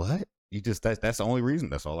was like, what? You just that's the only reason.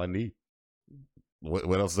 That's all I need.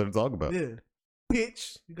 What else is there to talk about? Yeah.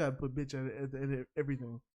 Bitch. You gotta put bitch at the end of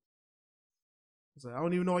everything. It's like, I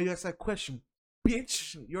don't even know why you asked that question.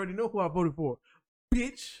 Bitch. You already know who I voted for.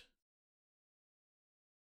 Bitch.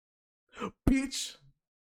 Bitch.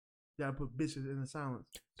 You gotta put bitches in the silence.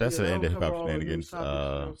 That's the end of hip hop shenanigans. shenanigans. You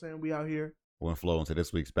know what I'm saying? We out here. We're flow into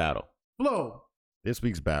this week's battle. Flow. This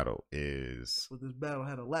week's battle is What this battle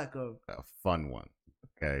had a lack of. a fun one.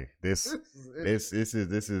 Okay, this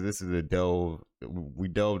is a delve. We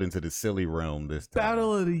delved into the silly realm this time.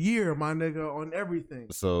 Battle of the year, my nigga, on everything.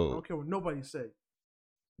 I So don't care what nobody say.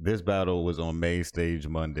 this battle was on May Stage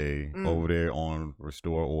Monday over there on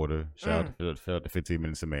Restore Order. Shout out to 15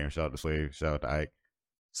 Minutes of Mayhem. Shout out to Slave. Shout out to Ike.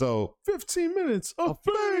 So 15 minutes of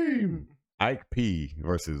fame. Ike P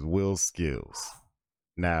versus Will Skills.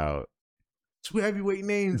 Now, Two heavyweight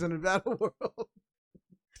names in the battle world.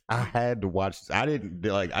 I had to watch. I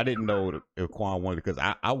didn't know if Quan wanted, because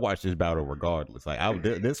I watched this battle regardless. Like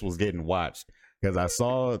this was getting watched because I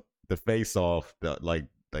saw the face off like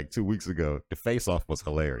 2 weeks ago. The face off was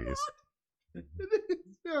hilarious.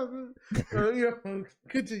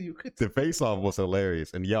 Continue. The face off was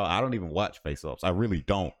hilarious, and y'all, I don't even watch face offs. I really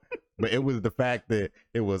don't. But it was the fact that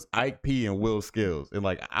it was Ike P and Will Skills, and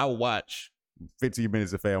like I watch 15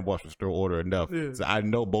 Minutes of Fame, watch Restore Order enough, so I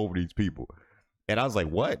know both of these people. And I was like,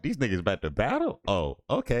 what? These niggas about to battle? Oh,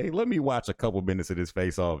 okay. Let me watch a couple minutes of this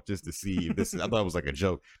face off just to see if this I thought it was like a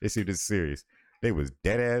joke. Let's see if this is serious. They was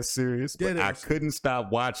dead ass serious. I couldn't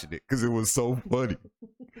stop watching it because it was so funny.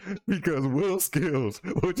 Because Will Skills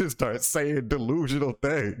would just start saying delusional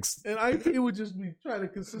things. And it would just be trying to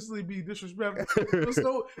consistently be disrespectful. It was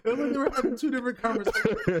like they were having two different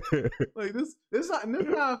conversations. Like this is how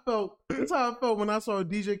I felt. This is how I felt when I saw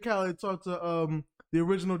DJ Khaled talk to the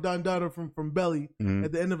original Don Dada from Belly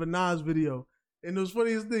at the end of a Nas video. And the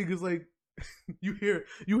funniest thing is like you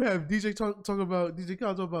have DJ Khaled talk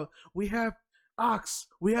about, we have Ox,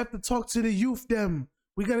 we have to talk to the youth them.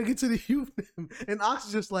 We gotta get to the youth them. And Ox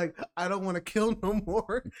is just like, I don't want to kill no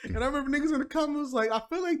more. And I remember niggas in the comments like, I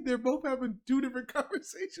feel like they're both having two different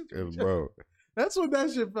conversations. Bro. That's what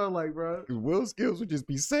that shit felt like, bro. Will Skills would just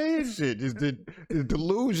be saying shit, just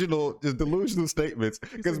delusional statements.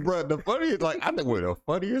 Because, bro, the funniest, like, I think one of the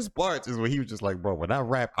funniest parts is when he was just like, bro, when I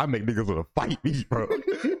rap, I make niggas want to fight me, bro.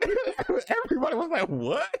 Everybody was like,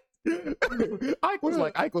 what? Ike was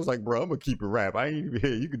like, bro, I'm gonna keep it rap. I ain't even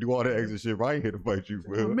here. You can do all that extra shit, bro. I ain't here to fight you,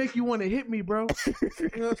 bro. It'll make you want to hit me, bro. You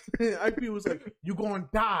know what I'm saying? Ike was like, you gonna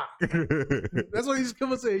die. That's what he's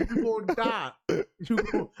gonna say. You gonna die. I'm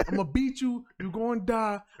gonna beat you. You gonna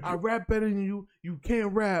die. I rap better than you. You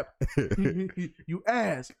can't rap. You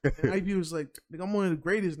ass. And Ike was like, nigga, I'm one of the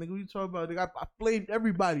greatest. Nigga, what you talking about? Nigga, I played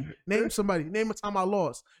everybody. Name somebody. Name a time I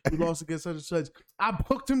lost. You lost against such and such. I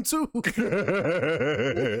booked him too.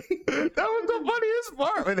 That was the funniest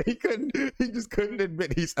part, man. He just couldn't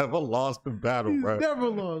admit he's ever lost the battle, bro. Never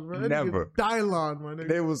lost, bro. Never. Dylon, my nigga.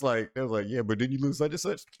 They was like, yeah, but didn't you lose such and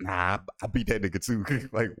such? Nah, I beat that nigga too.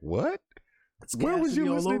 Like, what? Where was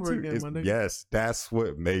you listening to? Again, yes, that's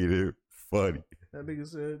what made it funny. That nigga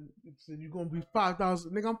said you gonna be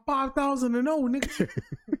 5,000. Nigga, I'm 5,000 and 0, nigga.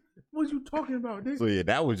 What you talking about, nigga? So yeah,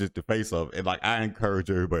 that was just the face off, and like I encourage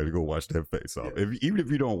everybody to go watch that face off, even if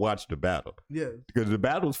you don't watch the battle. Yes, because the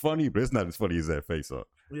battle's funny, but it's not as funny as that face off.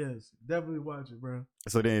 Yes, definitely watch it, bro.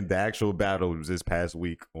 So then the actual battle was this past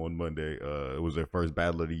week on Monday. It was their first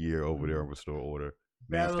battle of the year over there on Restore Order.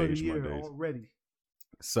 Battle of the year already.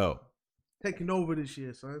 So taking over this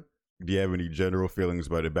year, son. Do you have any general feelings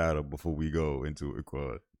about the battle before we go into it,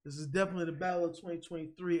 Quad? This is definitely the battle of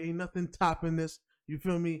 2023. Ain't nothing topping this. You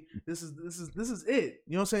feel me? This is it.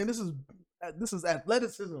 You know what I'm saying? This is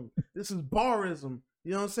athleticism. This is barism.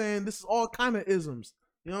 You know what I'm saying? This is all kind of isms.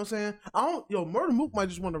 You know what I'm saying? Murder Mook might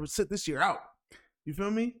just want to sit this year out. You feel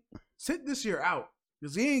me? Sit this year out.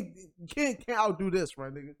 Cause you can't outdo this,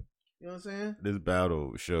 right, nigga? You know what I'm saying? This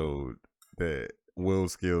battle showed that Will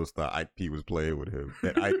Skills thought IP was playing with him.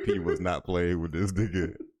 That IP was not playing with this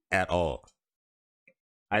nigga at all.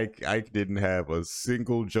 Ike didn't have a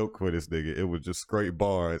single joke for this nigga. It was just straight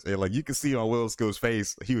bars. And like you can see on Will Skills'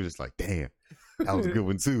 face, he was just like, damn, that was a good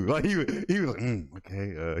one too. Like he was like,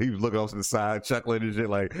 okay. He was looking off to the side, chuckling and shit,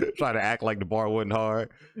 like trying to act like the bar wasn't hard.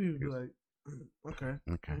 He was like, okay.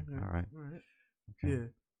 All right. Okay. Yeah.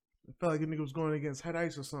 It felt like a nigga was going against Head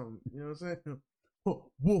Ice or something. You know what I'm saying?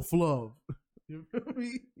 Wolf Love. You feel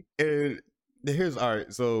me? And here's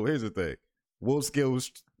the thing. Will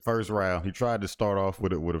Skills first round, he tried to start off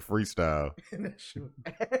with a freestyle. And that shit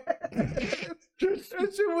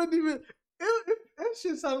wasn't even. That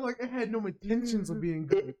shit sounded like it had no intentions of being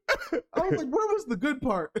good. I was like, where was the good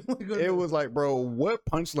part? It was like, bro, what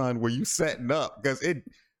punchline were you setting up? Because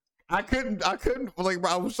I couldn't like,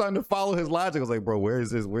 bro, I was trying to follow his logic. I was like, bro,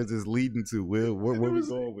 where's this leading to? Where we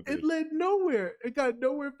going with this? It led nowhere. It got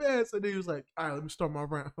nowhere fast. And then he was like, all right, let me start my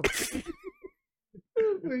round.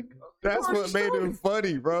 Like, that's what made him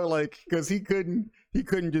funny, bro. Like, because he couldn't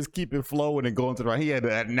just keep it flowing and going to the right. He had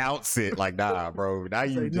to announce it. Like, nah, bro. Now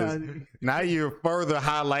now you're further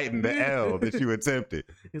highlighting the L that you attempted.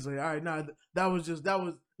 He's like, all right, nah,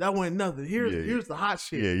 that went nothing. Here's the hot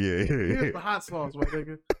shit. Yeah. Here's the hot sauce, my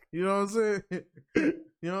nigga. You know what I'm saying? You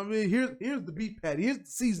know what I mean? Here's the beef patty. Here's the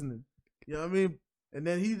seasoning. You know what I mean? And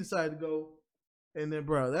then he decided to go, and then,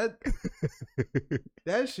 bro,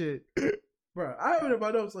 that shit. Bro, I have it in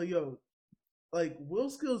my notes like, yo, like Will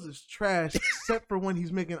Skills is trash except for when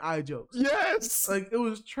he's making eye jokes. Yes, like it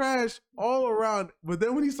was trash all around. But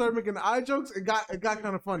then when he started making eye jokes, it got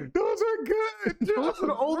kind of funny. Those are good. Those are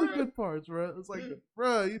the only good parts, bro. It's like,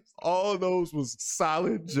 bro, all those was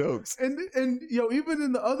solid jokes. And yo, even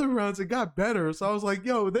in the other rounds, it got better. So I was like,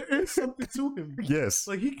 yo, there is something to him. Yes,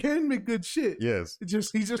 like he can make good shit. Yes, he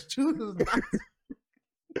just chooses not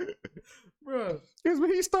to. Bro, here's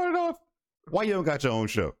when he started off. Why you don't got your own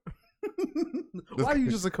show? Why are you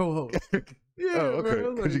just a co-host? Yeah,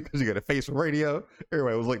 okay. Because you got a face for radio.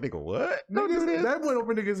 Everybody was like, nigga, what? That went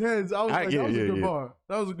over niggas' heads. I was like, that was a good bar.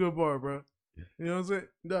 That was a good bar, bro. You know what I'm saying?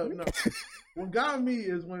 No. What got me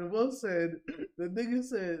is when Will said, the nigga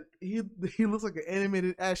said he looks like an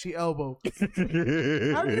animated ashy elbow. I didn't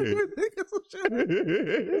think of some shit.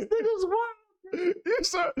 This nigga's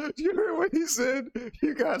wild. You heard what he said?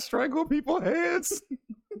 You got strangle people's heads?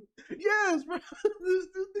 Yes, bro. This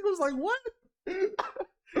nigga was like, what?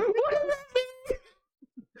 What does that mean?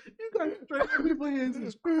 You got strangle people's heads.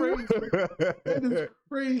 It's crazy. That is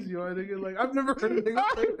crazy, my nigga. Like, I've never heard a nigga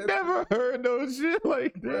say that. I've never heard no shit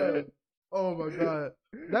like that. Oh my god.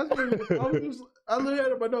 That's what I literally had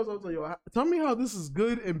it in my notes. I was like, yo, tell me how this is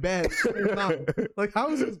good and bad. Like,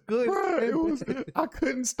 how is this good? Bro, I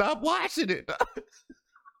couldn't stop watching it.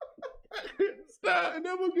 And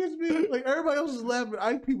then what gets me, like, everybody else was laughing.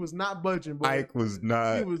 Ike was not budging, bro. Ike was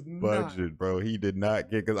not budging, bro. He did not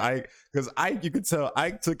get, because Ike, you could tell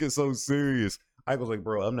Ike took it so serious. Ike was like,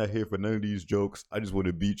 bro, I'm not here for none of these jokes. I just want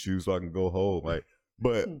to beat you so I can go home. Like,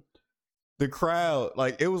 but the crowd,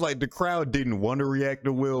 like, it was like the crowd didn't want to react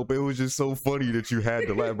to Will, but it was just so funny that you had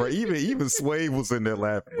to laugh, bro. Even Sway was in there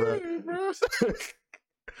laughing, bro.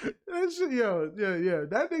 That shit, yo, yeah.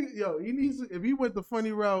 That nigga, yo, he needs to, if he went the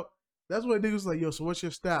funny route, that's what niggas like, yo, so what's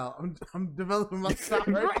your style? I'm developing my style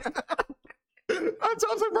right now. I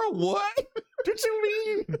was like, bro, what? What you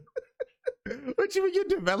mean? What you mean you're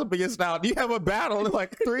developing your style? You have a battle in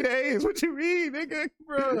like 3 days. What you mean, nigga?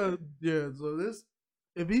 Bro, yeah, so this,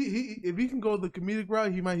 if he can go the comedic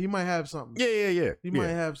route, he might have something. Yeah. He might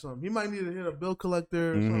have something. He might need to hit a bill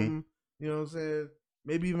collector or something. You know what I'm saying?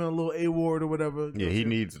 Maybe even a little award or whatever. Yeah, he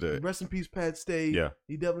needs to. Rest in peace, Pat Stay. Yeah.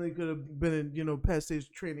 He definitely could have been in, Pat Stay's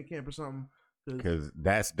training camp or something. Because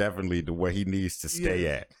that's definitely where he needs to stay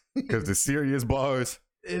at. Because the serious bars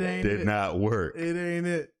did not work. It ain't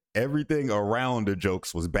it. Everything around the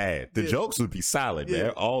jokes was bad. The jokes would be solid,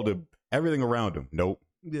 man. Everything around them, nope.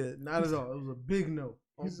 Yeah, not at all. It was a big no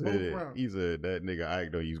on both rounds. He said that nigga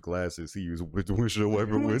Ike don't use glasses. He use windshield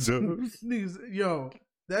wiper windows. Yo,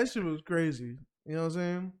 that shit was crazy. You know what I'm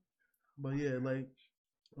saying? But yeah, like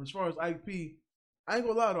as far as Ike P, I ain't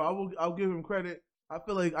gonna lie though. I'll give him credit. I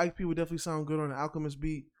feel like Ike P would definitely sound good on the Alchemist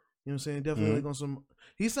beat. You know what I'm saying? Definitely like on some.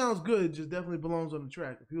 He sounds good. Just definitely belongs on the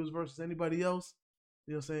track. If he was versus anybody else,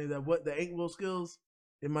 you know what I'm saying, that what the ain't Will Skills,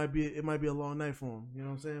 it might be a long night for him. You know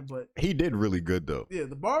what I'm saying? But he did really good though. Yeah,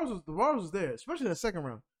 the bars was there, especially that second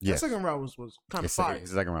round. Yes. That second round was kind of fire.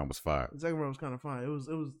 His second round was fire. The second round was kind of fire.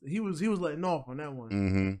 He was letting off on that one.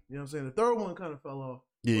 Mm-hmm. You know what I'm saying? The third one kind of fell off.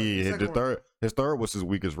 Yeah. His third was his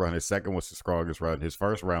weakest round. His second was his strongest round. His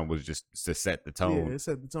first round was just to set the tone. Yeah, it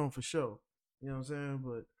set the tone for sure. You know what I'm saying?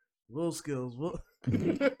 But Will Skills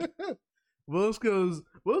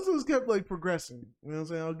kept like progressing. You know what I'm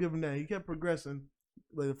saying? I'll give him that. He kept progressing.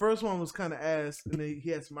 Like the first one was kind of ass, and then he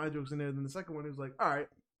had some eye jokes in there. Then the second one, he was like, "All right,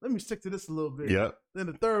 let me stick to this a little bit." Yep. Then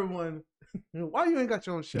the third one, why you ain't got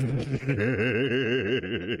your own shit?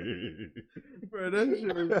 Bro, that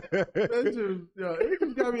shit was, yo, it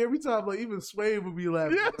just got me every time. Like even Swave would be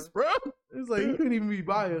laughing. Yes, bro. It's like he couldn't even be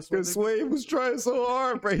biased. Because Swave was trying so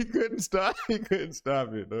hard, bro. He couldn't stop. He couldn't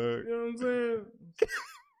stop it, dog. You know what I'm saying?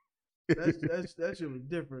 that shit was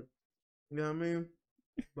different. You know what I mean?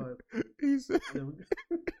 But he said,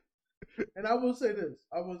 and I will say this.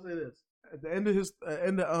 At the end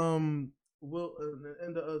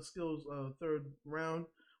of Skills' third round,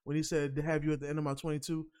 when he said to have you at the end of my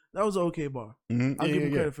 22, that was an okay bar. Mm-hmm. I'll give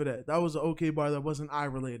him credit for that. That was an okay bar that wasn't eye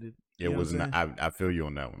related. It was not. I feel you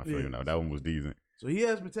on that one. I feel you on that. That one was decent. So he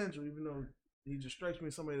has potential, even though he just strikes me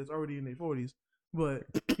as somebody that's already in their 40s. But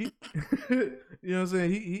he, you know what I'm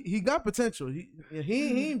saying? He got potential. He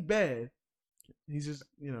ain't bad. He's just,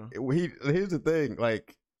 you know. Here's the thing,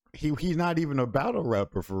 like he's not even a battle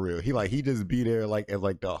rapper for real. He just be there like as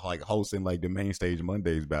like the hosting like the main stage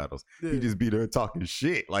Mondays battles. Yeah. He just be there talking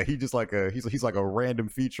shit. Like he's like a random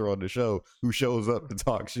feature on the show who shows up to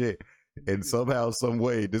talk shit, and somehow, some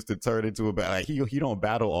way, just to turn into a battle. Like he don't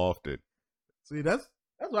battle often. See, that's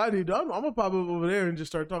what I need to do. I'm gonna pop up over there and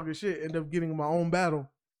just start talking shit. End up getting my own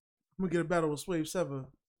battle. I'm gonna get a battle with Swave 7.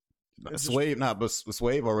 But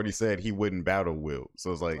Swave already said he wouldn't battle Will.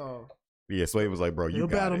 So it's like, yeah, Swave was like, bro, you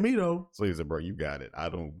got battle it. Me though. Swave said, bro, you got it.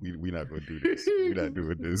 We not gonna do this. We're not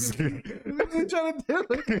doing this. Trying to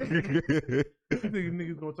do it.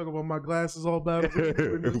 Niggas gonna talk about my glasses all battle.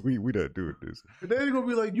 we not doing this. And then they're gonna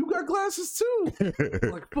be like, you got glasses too.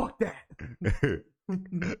 Like, fuck that.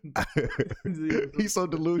 He's so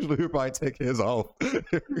delusional. He'll probably take his off.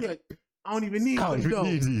 Like, I don't even need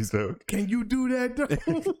these though. Can you do that though?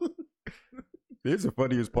 Here's the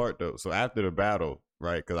funniest part though. So after the battle,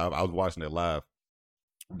 right? Because I was watching it live.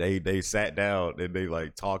 They sat down and they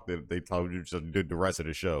like talked. They told you just did the rest of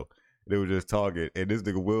the show. They were just talking, and this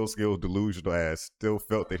nigga Will Skills delusional ass still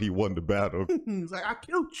felt that he won the battle. He's like, I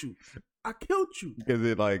killed you.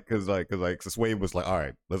 Because Swave was like, all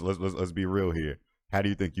right, let's be real here. How do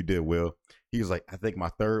you think you did, Will? He was like, I think my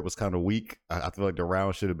third was kind of weak. I feel like the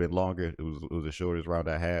round should have been longer. It was the shortest round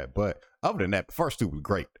I had. But other than that, the first two was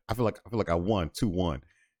great. I feel like I won 2-1.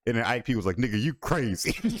 And then IP was like, nigga, you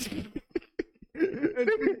crazy.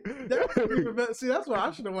 See, that's why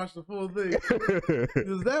I should have watched the full thing.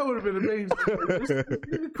 Because that would have been amazing. This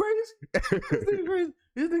nigga crazy.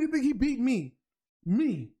 This nigga think he beat me.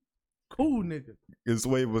 Cool nigga. And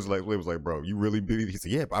Swave was like, bro, you really beat me? He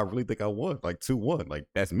said, yeah, but I really think I won. Like 2-1. Like,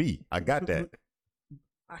 that's me. I got that.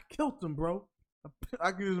 I killed him, bro.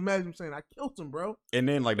 I can just imagine him saying, I killed him, bro. And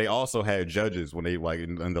then, like, they also had judges when they, like,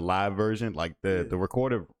 in the live version, like, the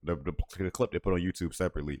recorded, the clip they put on YouTube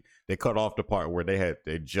separately, they cut off the part where they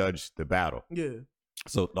judged the battle. Yeah.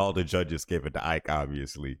 So all the judges gave it to Ike,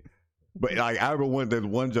 obviously. But like I remember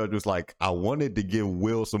one judge was like, I wanted to give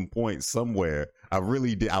Will some points somewhere. I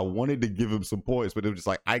really did. I wanted to give him some points, but it was just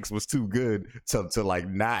like Ike's was too good to like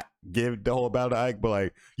not give the whole battle to Ike. But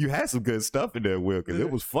like you had some good stuff in there, Will, because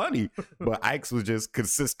it was funny. But Ike's was just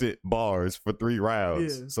consistent bars for 3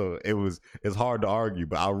 rounds. Yeah. So it's hard to argue.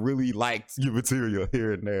 But I really liked your material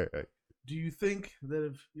here and there. Do you think that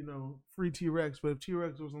if, free T-Rex, but if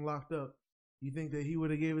T-Rex wasn't locked up, you think that he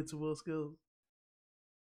would have gave it to Will Skills?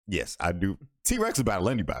 Yes, I do. T-Rex will battle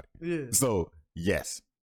anybody. Yeah. So yes,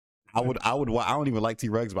 I would. I don't even like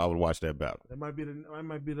T-Rex, but I would watch that battle. That might be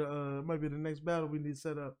the next battle we need to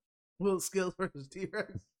set up. Will Skills versus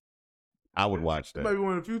T-Rex. I would watch that. Might be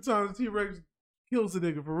one of the few times T-Rex kills a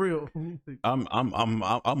nigga for real.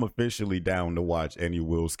 I'm officially down to watch any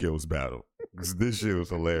Will Skills battle because this shit was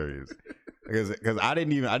hilarious. Because I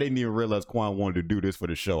didn't even realize Quan wanted to do this for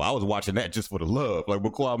the show. I was watching that just for the love. Like,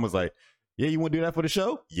 but Quan was like, Yeah, you want to do that for the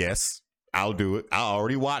show? Yes, I'll do it. I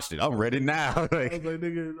already watched it. I'm ready now. I was like,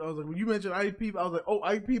 nigga, when you mentioned Ike P, I was like, oh,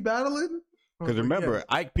 Ike P battling? Because remember, yeah.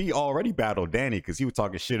 Ike P already battled Danny because he was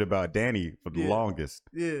talking shit about Danny for the longest.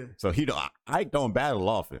 Yeah. So Ike don't battle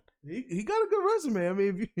often. He got a good resume. I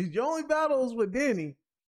mean, if your only battles with Danny.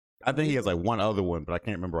 I think he has like one other one, but I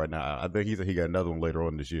can't remember right now. I think he got another one later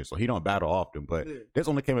on this year. So he don't battle often. But this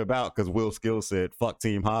only came about because Will Skills said, fuck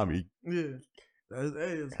Team Hami. Yeah.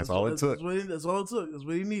 That's all it took. That's all it took. That's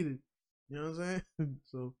what he needed. You know what I'm saying?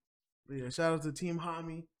 So, yeah, shout out to Team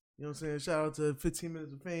Hami. You know what I'm saying? Shout out to 15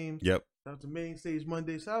 Minutes of Fame. Yep. Shout out to Main Stage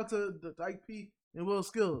Monday. Shout out to Ike P and Will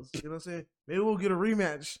Skills. You know what I'm saying? Maybe we'll get a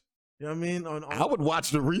rematch. You know what I mean? I would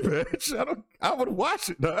watch the rematch. I would watch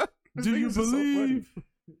it, huh? Do you believe? So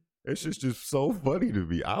it's just so funny to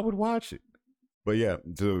me. I would watch it. But yeah,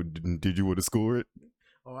 so did you want to score it?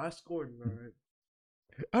 Oh, I scored it, all right.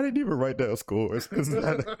 I didn't even write down scores.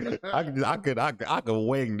 I could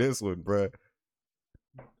wing this one, bro.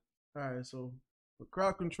 All right, so for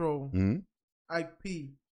crowd control, Ike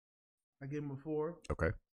P, I gave him a 4.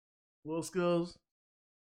 Okay. Will Skills,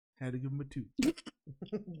 had to give him a 2.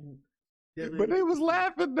 But they was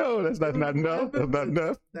laughing though. That's not enough. That's not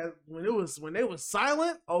enough. That when they was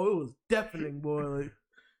silent, oh, it was deafening, boy. Like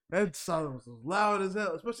that silence was loud as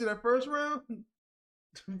hell, especially that first round.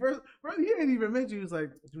 First, he ain't even mentioned. He was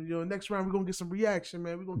like, next round we're gonna get some reaction,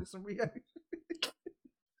 man. We're gonna get some reaction.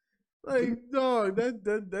 Like, dog,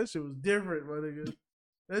 that shit was different, my nigga.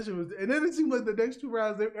 That shit was, and then it seemed like the next 2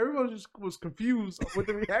 rounds, everyone just was confused with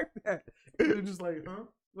the react at. They were just like, huh?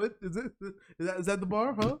 What is it? Is that the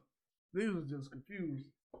bar? Huh? They was just confused.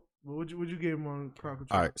 But what you give him on crowd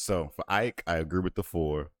control? All right, so for Ike, I agree with the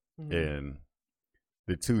 4, and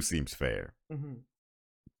the 2 seems fair.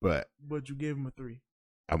 But you gave him a 3.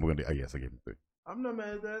 I guess I gave him a 3. I'm not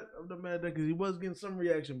mad at that because he was getting some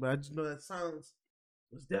reaction, but I just know that silence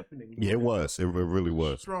was deafening. Yeah, it was. It really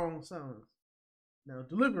was. Strong silence. Now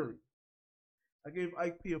delivery, I gave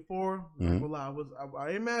Ike P a 4. I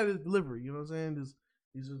ain't mad at his delivery. You know what I'm saying?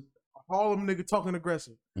 He's just a Harlem nigga talking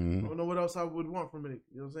aggressive. I don't know what else I would want from it.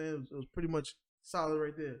 You know what I'm saying? It was pretty much solid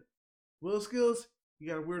right there. Will Skills, he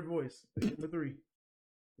got a weird voice. I gave him a 3. You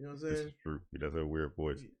know what I'm saying? This is true. He does have a weird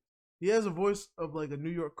voice. He has a voice of like a New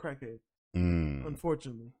York crackhead.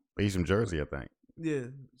 Unfortunately. But he's from Jersey, I think. Yeah.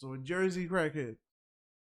 So a Jersey crackhead.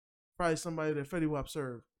 Probably somebody that Fetty Wap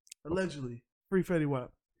served. Allegedly. Free Fetty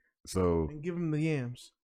Wap. So. And give him the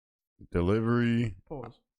yams. Delivery.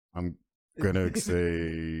 Pause. I'm gonna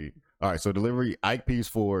say. All right. So delivery. Ike P's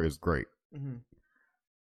 4 is great.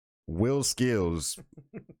 Will Skills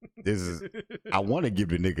I want to give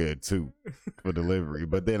the nigga a 2 for delivery,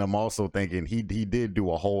 but then I'm also thinking he did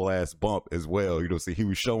do a whole ass bump as well. You know, so he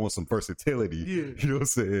was showing some versatility. Yeah. You know what I'm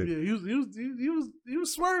saying? Yeah, he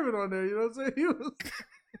was swerving on there. You know what I'm saying?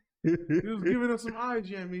 He was giving us some eye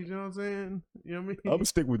jammies. You know what I'm saying? You know what I mean? I'm gonna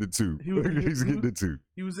stick with the 2. He's getting the 2.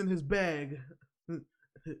 He was in his bag,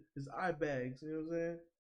 his eye bags. You know what I'm saying?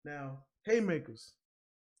 Now haymakers,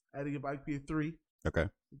 I had to give Ike P a 3. Okay.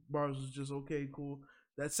 Bars was just okay, cool.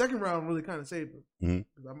 That second round really kind of saved him.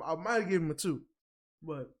 I might have given him a 2,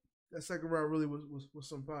 but that second round really was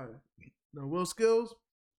some fire. Now Will Skills,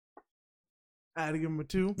 I had to give him a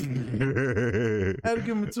 2. I had to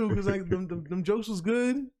give him a 2 because like them jokes was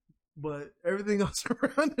good, but everything else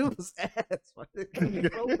around it was ass. So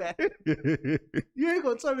bad. You ain't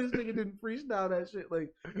gonna tell me this nigga didn't freestyle that shit.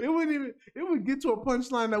 Like it would get to a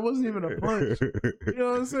punchline that wasn't even a punch. You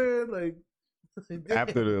know what I'm saying? Like.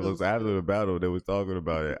 After the battle, they was talking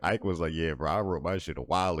about it. Ike was like, "Yeah, bro, I wrote my shit a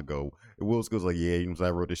while ago." And Will Skills like, "Yeah, I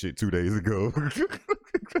wrote this shit 2 days ago."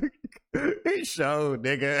 He showed,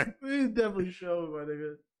 nigga. He definitely showed, my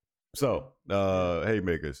nigga. So,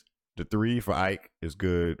 haymakers. The 3 for Ike is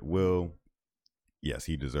good. Will, yes,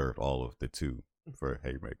 he deserved all of the 2 for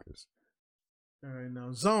haymakers. All right,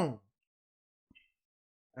 now zone.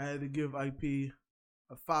 I had to give Ike P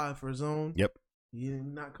a 5 for zone. Yep. He did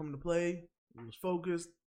not come to play. He was focused.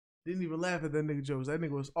 Didn't even laugh at that nigga jokes. That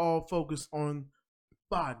nigga was all focused on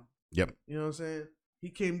body. Yep. You know what I'm saying? He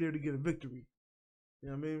came there to get a victory. You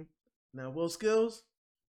know what I mean? Now, Will Skills,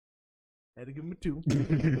 had to give him a 2. Give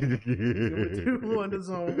him a 2 on the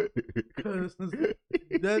zone. Because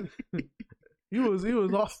he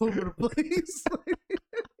was all over the place.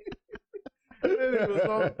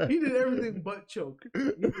 He did everything but choke.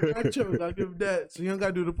 He got choked. I'll give him that. So he don't got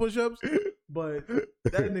to do the push-ups. But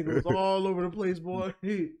that nigga was all over the place, boy.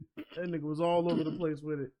 That nigga was all over the place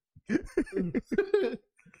with it.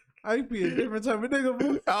 IP a different type of nigga,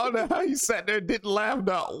 bro. I don't know how you sat there and didn't laugh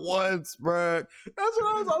not once, bro. That's what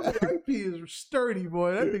I was like. IP is sturdy,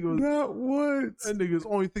 boy. That nigga was not once. That nigga's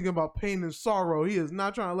only thinking about pain and sorrow. He is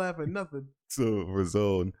not trying to laugh at nothing. So for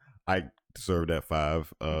Zone, I deserve that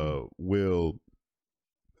 5. Will,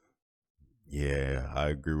 yeah, I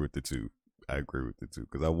agree with the 2.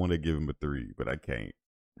 Because I want to give him a 3, but I can't.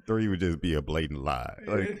 3 would just be a blatant lie.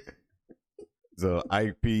 Like, so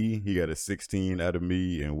IP, he got a 16 out of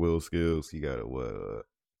me, and Will Skills, he got a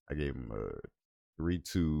I gave him 3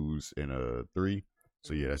 2s and a 3.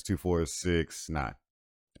 So yeah, that's 2 4 6 9.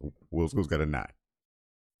 Will Skills got a 9.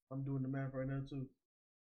 I'm doing the math right now too.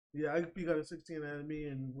 Yeah, IP got a 16 out of me,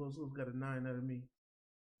 and Will Skills got a 9 out of me.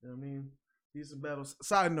 You know what I mean? Decent battles.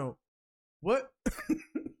 Side note, what?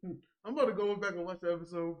 I'm about to go back and watch the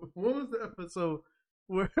episode. What was the episode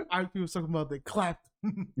where IP was talking about they clapped?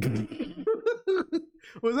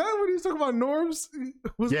 Was that when he was talking about Norms?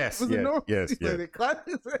 Yes. Like, they clapped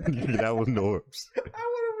his head? That was Norms. I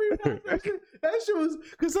want to rewatch that shit. That shit was,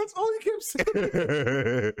 because that's all he kept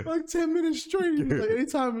saying. Like 10 minutes straight. He was like,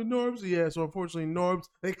 anytime in Norms, yeah, so unfortunately Norms,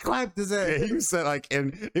 they clapped his head. Yeah, he said like,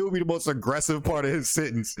 and it would be the most aggressive part of his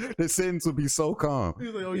sentence. The sentence would be so calm. He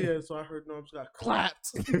was like, oh yeah, so I heard Norms got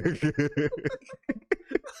clapped.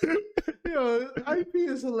 Yo, IP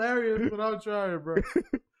is hilarious, but I'll try it, bro.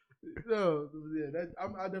 No, yeah,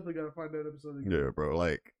 I definitely gotta find that episode again. Yeah, bro.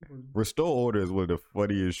 Like, Restore Order is one of the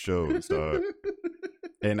funniest shows, dog.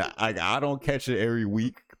 And I don't catch it every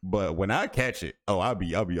week, but when I catch it, I'll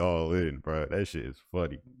be all in, bro. That shit is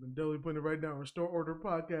funny. I'm definitely putting it right down. Restore Order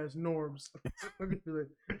podcast Norms.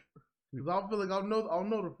 Because I'll feel like I'll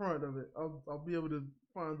know the front of it. I'll be able to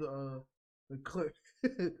find the clip.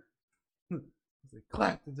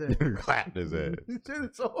 Clapped his head. Clapped his head. He said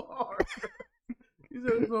it so hard. He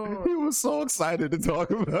said it so hard. He was so excited to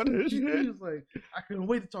talk about this shit. He was like, I couldn't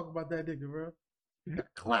wait to talk about that nigga, bro. He got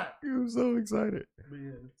clapped. He was so excited. But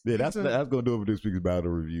yeah, that's gonna do it for this week's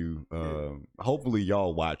battle review. Hopefully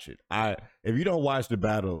y'all watch it. If you don't watch the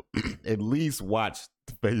battle, at least watch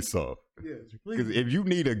the face off. Yes, because if you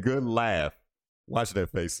need a good laugh, watch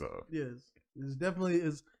that face off. Yes, it's definitely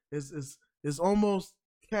is almost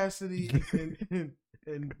Cassidy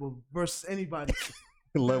and versus anybody.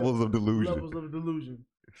 Levels of delusion. Levels of delusion.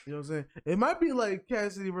 You know what I'm saying? It might be like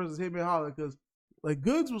Cassidy versus Hitman Holla, because like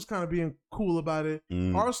Goods was kind of being cool about it.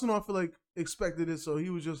 Arsenal, I feel like, expected it, so he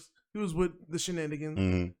was with the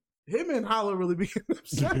shenanigans. Hitman Holla really became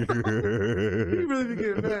upset. He really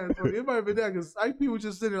became mad. So it might have been that, because IP was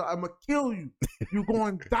just sitting there, I'm gonna kill you. You're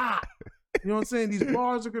going to die. You know what I'm saying? These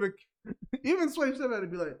bars are gonna. Even Sway Step had to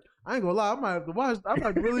be like, I ain't gonna lie, I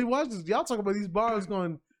might really watch this. Y'all talk about these bars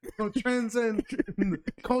going transcend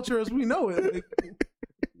culture as we know it. Like,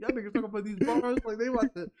 y'all niggas talking about these bars like they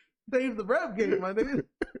about to save the rap game, my nigga.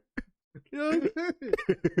 You know what I'm saying?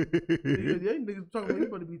 Yeah, niggas talking about you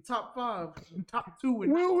about to be top 5, top 2.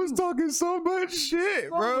 Will was talking so much shit,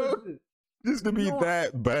 bro. Just to be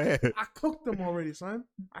that bad. I cooked them already, son.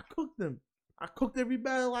 I cooked them. I cooked every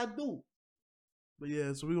battle I do. But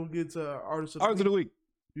yeah, so we're going to get to Artist of the Week.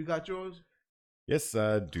 You got yours? Yes,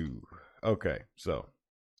 I do. Okay, so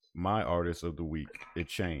my Artist of the Week, it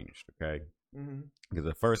changed, okay? Because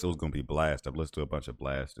at first it was going to be Blast. I've listened to a bunch of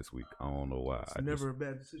Blast this week. I don't know why. It's never a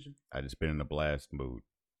bad decision. I just been in a Blast mood.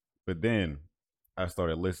 But then I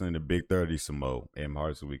started listening to Big 30 some more, and my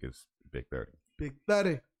Artist of the Week is Big 30. Big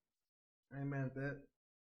 30. I ain't mad at that.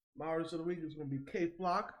 My Artist of the Week is going to be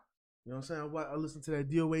K-Flock. You know what I'm saying? I listened to that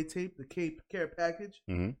DOA tape, the Care Package.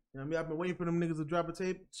 You know what I mean? I've been waiting for them niggas to drop a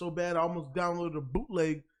tape so bad I almost downloaded a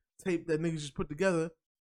bootleg tape that niggas just put together.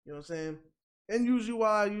 You know what I'm saying? And usually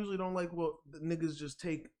why I usually don't like the niggas just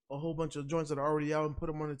take a whole bunch of joints that are already out and put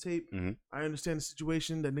them on the tape. I understand the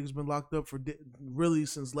situation that niggas been locked up for really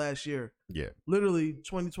since last year. Yeah. Literally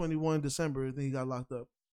 2021 December, I think he got locked up.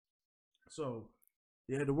 So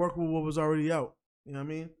they had to work with what was already out. You know what I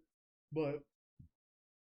mean? But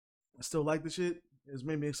I still like the shit. It's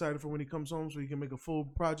made me excited for when he comes home so he can make a full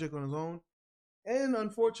project on his own. And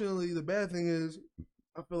unfortunately, the bad thing is,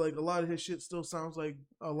 I feel like a lot of his shit still sounds like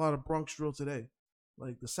a lot of Bronx drill today.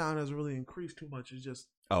 Like the sound hasn't really increased too much. It's just.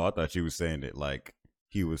 Oh, I thought you were saying that like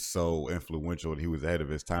he was so influential and he was ahead of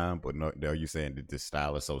his time, but no, you saying that this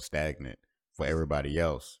style is so stagnant for everybody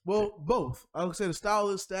else. Well, both. I would say the style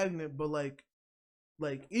is stagnant, but like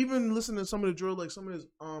even listening to some of the drill, like some of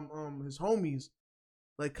his homies,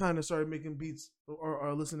 like kind of started making beats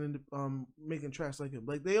or listening to making tracks like him.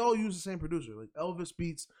 Like they all use the same producer. Like Elvis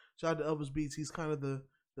Beats, shout out to Elvis Beats. He's kind of the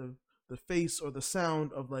face or the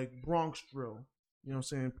sound of like Bronx drill. You know what I'm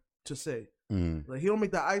saying? To say like he don't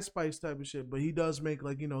make the Ice Spice type of shit, but he does make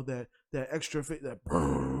like, you know, that extra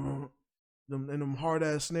that them hard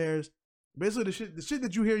ass snares. Basically, the shit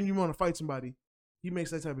that you hear and you want to fight somebody, he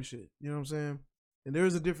makes that type of shit. You know what I'm saying? And there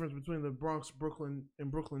is a difference between the Bronx, Brooklyn,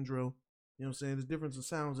 and Brooklyn drill. You know what I'm saying? There's difference in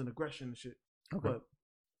sounds and aggression and shit. Okay. But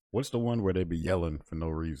what's the one where they be yelling for no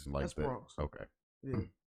reason like that's that? Bronx. Okay. Yeah.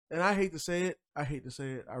 And I hate to say it. I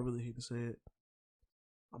really hate to say it.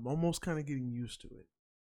 I'm almost kind of getting used to it.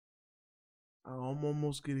 I'm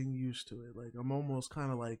almost getting used to it. Like, I'm almost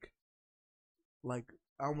kind of like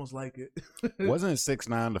I almost like it. Wasn't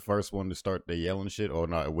 6ix9ine the first one to start the yelling shit, or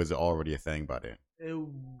not? Was it already a thing by then?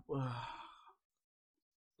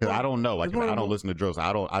 Because I don't know. Like, I don't listen to drills.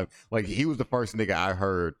 Like, he was the first nigga I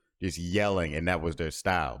heard just yelling, and that was their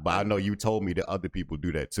style. But I know you told me that other people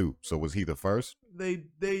do that too. So was he the first? They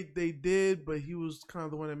did, but he was kind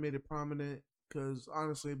of the one that made it prominent. Because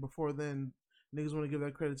honestly, before then, niggas want to give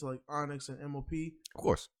that credit to like Onyx and MOP. Of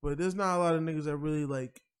course. But there's not a lot of niggas that really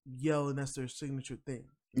like yell, and that's their signature thing.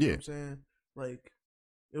 You know what I'm saying? Like,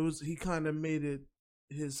 he kind of made it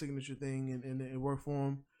his signature thing, and it worked for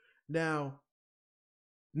him. Now,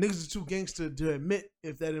 niggas are too gangster to admit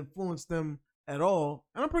if that influenced them at all.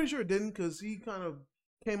 And I'm pretty sure it didn't, because he kind of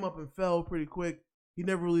came up and fell pretty quick. He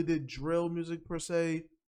never really did drill music per se. You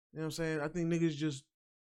know what I'm saying? I think niggas just,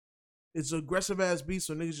 it's aggressive ass beat,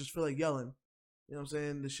 so niggas just feel like yelling. You know what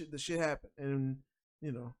I'm saying? The shit happened. And,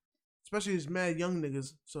 you know, especially these mad young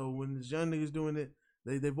niggas. So when these young niggas doing it,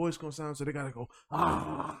 their voice gonna sound, so they gotta go,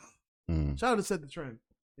 ah. Shout out to Set the Trend.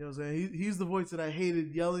 You know what I'm saying? He's the voice that I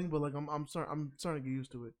hated yelling, but like I'm starting to get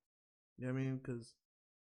used to it. You know what I mean? Because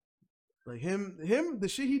like him, the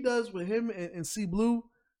shit he does with him and C Blue,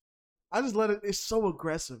 I just let it. It's so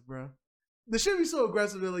aggressive, bro. The shit be so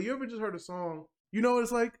aggressive. That, like, you ever just heard a song? You know what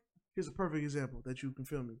it's like? Here's a perfect example that you can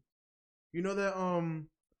feel me. You know that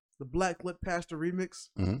the Black Lip Pastor remix,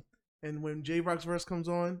 and when J-Rock's verse comes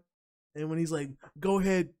on, and when he's like, "Go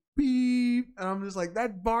ahead, beep," and I'm just like,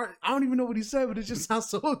 that bar. I don't even know what he said, but it just sounds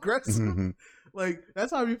so aggressive. Like,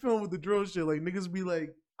 that's how I be feeling with the drill shit. Like, niggas be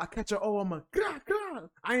like, I catch a I'm like, God.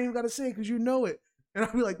 I ain't even gotta say it because you know it, and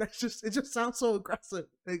I be like, it just sounds so aggressive.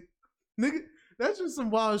 Like, nigga, that's just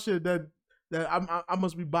some wild shit that I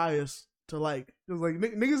must be biased to like. Cause like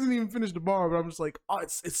niggas didn't even finish the bar, but I'm just like, oh,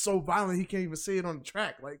 it's so violent he can't even say it on the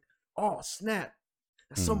track. Like, oh snap,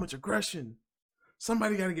 that's so much aggression.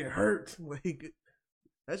 Somebody gotta get hurt. Like,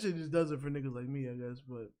 that shit just does it for niggas like me, I guess.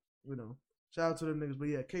 But you know, shout out to them niggas. But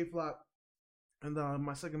yeah, K-Flop, and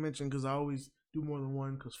my second mention, because I always do more than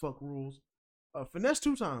one, because fuck rules. Finesse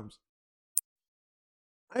 2 times.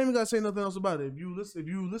 I ain't even gotta say nothing else about it. If you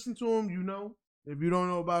listen to him, you know. If you don't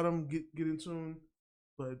know about him, get in tune.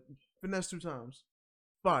 But Finesse 2 times,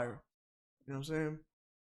 fire. You know what I'm saying?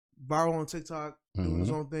 Viral on TikTok, doing his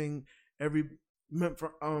own thing. I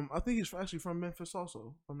think he's actually from Memphis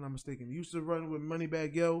also, if I'm not mistaken. He used to run with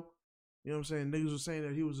Moneybagg Yo. You know what I'm saying? Niggas were saying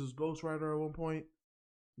that he was his ghostwriter at one point.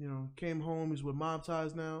 You know, came home, he's with Mob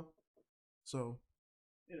Ties now. So,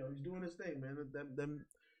 you know, he's doing his thing, man.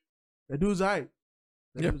 That dude's alright.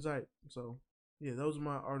 Dude's alright. So, yeah, those are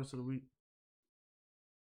my artists of the week.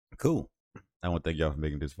 Cool. I want to thank y'all for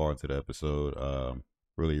making this far into the episode.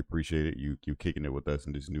 Really appreciate it. You kicking it with us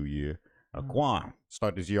in this new year. Quan,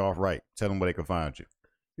 start this year off right. Tell them where they can find you.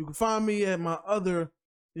 You can find me at my other,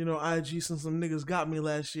 IG, since some niggas got me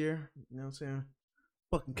last year. You know what I'm saying?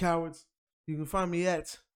 Fucking cowards. You can find me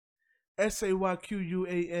at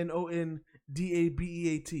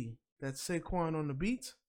SAYQUANONDABEAT. That's Saquon on the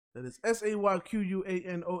beat. That is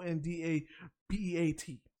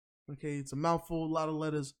SAYQUANONDABEAT. Okay, it's a mouthful, a lot of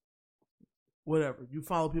letters. Whatever. You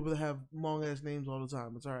follow people that have long ass names all the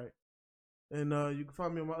time. It's all right. And you can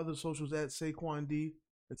find me on my other socials at Saquon D.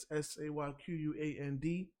 It's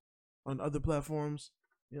SAYQUAND on other platforms.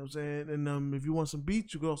 You know what I'm saying? And if you want some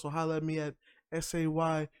beats, you can also holler at me at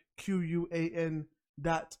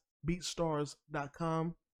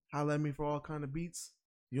SAYQUAN.beatstars.com. Holler at me for all kind of beats.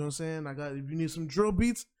 You know what I'm saying? If you need some drill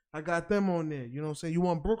beats, I got them on there. You know what I'm saying? You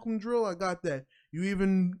want Brooklyn drill? I got that.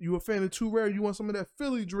 You a fan of Too Rare? You want some of that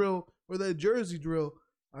Philly drill or that Jersey drill?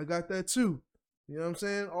 I got that too. You know what I'm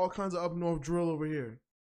saying? All kinds of up north drill over here.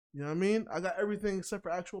 You know what I mean? I got everything except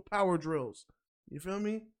for actual power drills. You feel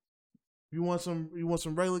me? You want some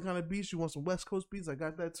regular kind of beats? You want some West Coast beats? I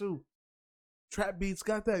got that too. Trap beats,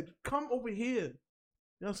 got that. Come over here.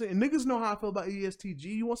 You know what I'm saying? Niggas know how I feel about ESTG.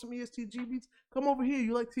 You want some ESTG beats? Come over here.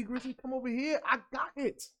 You like T Grizzly? Come over here. I got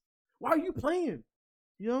it. Why are you playing?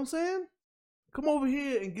 You know what I'm saying? Come over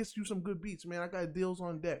here and get you some good beats, man. I got deals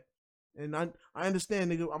on deck. And I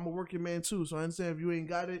understand, nigga, I'm a working man too. So I understand if you ain't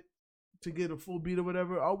got it to get a full beat or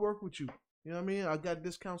whatever, I'll work with you. You know what I mean? I got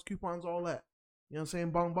discounts, coupons, all that. You know what I'm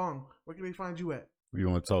saying? Bong bong. Where can they find you at? If you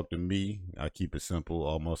want to talk to me, I keep it simple.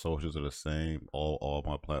 All my socials are the same. All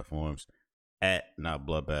my platforms at Not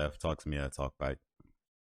Bloodbath. Talk to me. I talk back.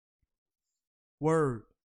 Word.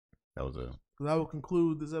 That was it. So that will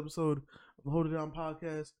conclude this episode of the Hold It Down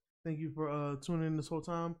podcast. Thank you for tuning in this whole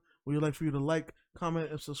time. We would like for you to like,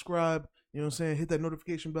 comment, and subscribe. You know what I'm saying? Hit that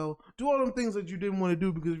notification bell. Do all them things that you didn't want to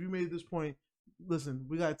do, because if you made this point, listen,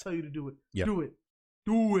 we got to tell you to do it. Yep. Do it.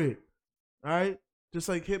 Do it. All right? Just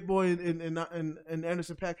like Hit Boy and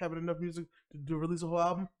Anderson .Paak having enough music to release a whole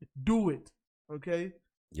album, do it. Okay?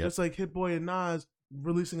 Yep. Just like Hit Boy and Nas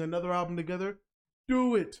releasing another album together,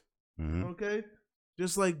 do it. Mm-hmm. Okay?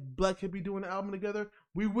 Just like Black Hippie doing an album together,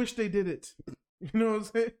 we wish they did it. You know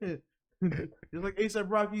what I'm saying? Just like A$AP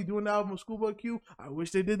Rocky doing the album with Schoolboy Q, I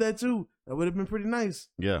wish they did that too. That would have been pretty nice.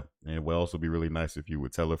 Yeah, and it would also be really nice if you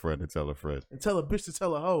would tell a friend and tell a friend. And tell a bitch to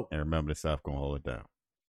tell a hoe. And remember, the South gonna hold it down.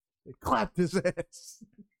 Clap this ass.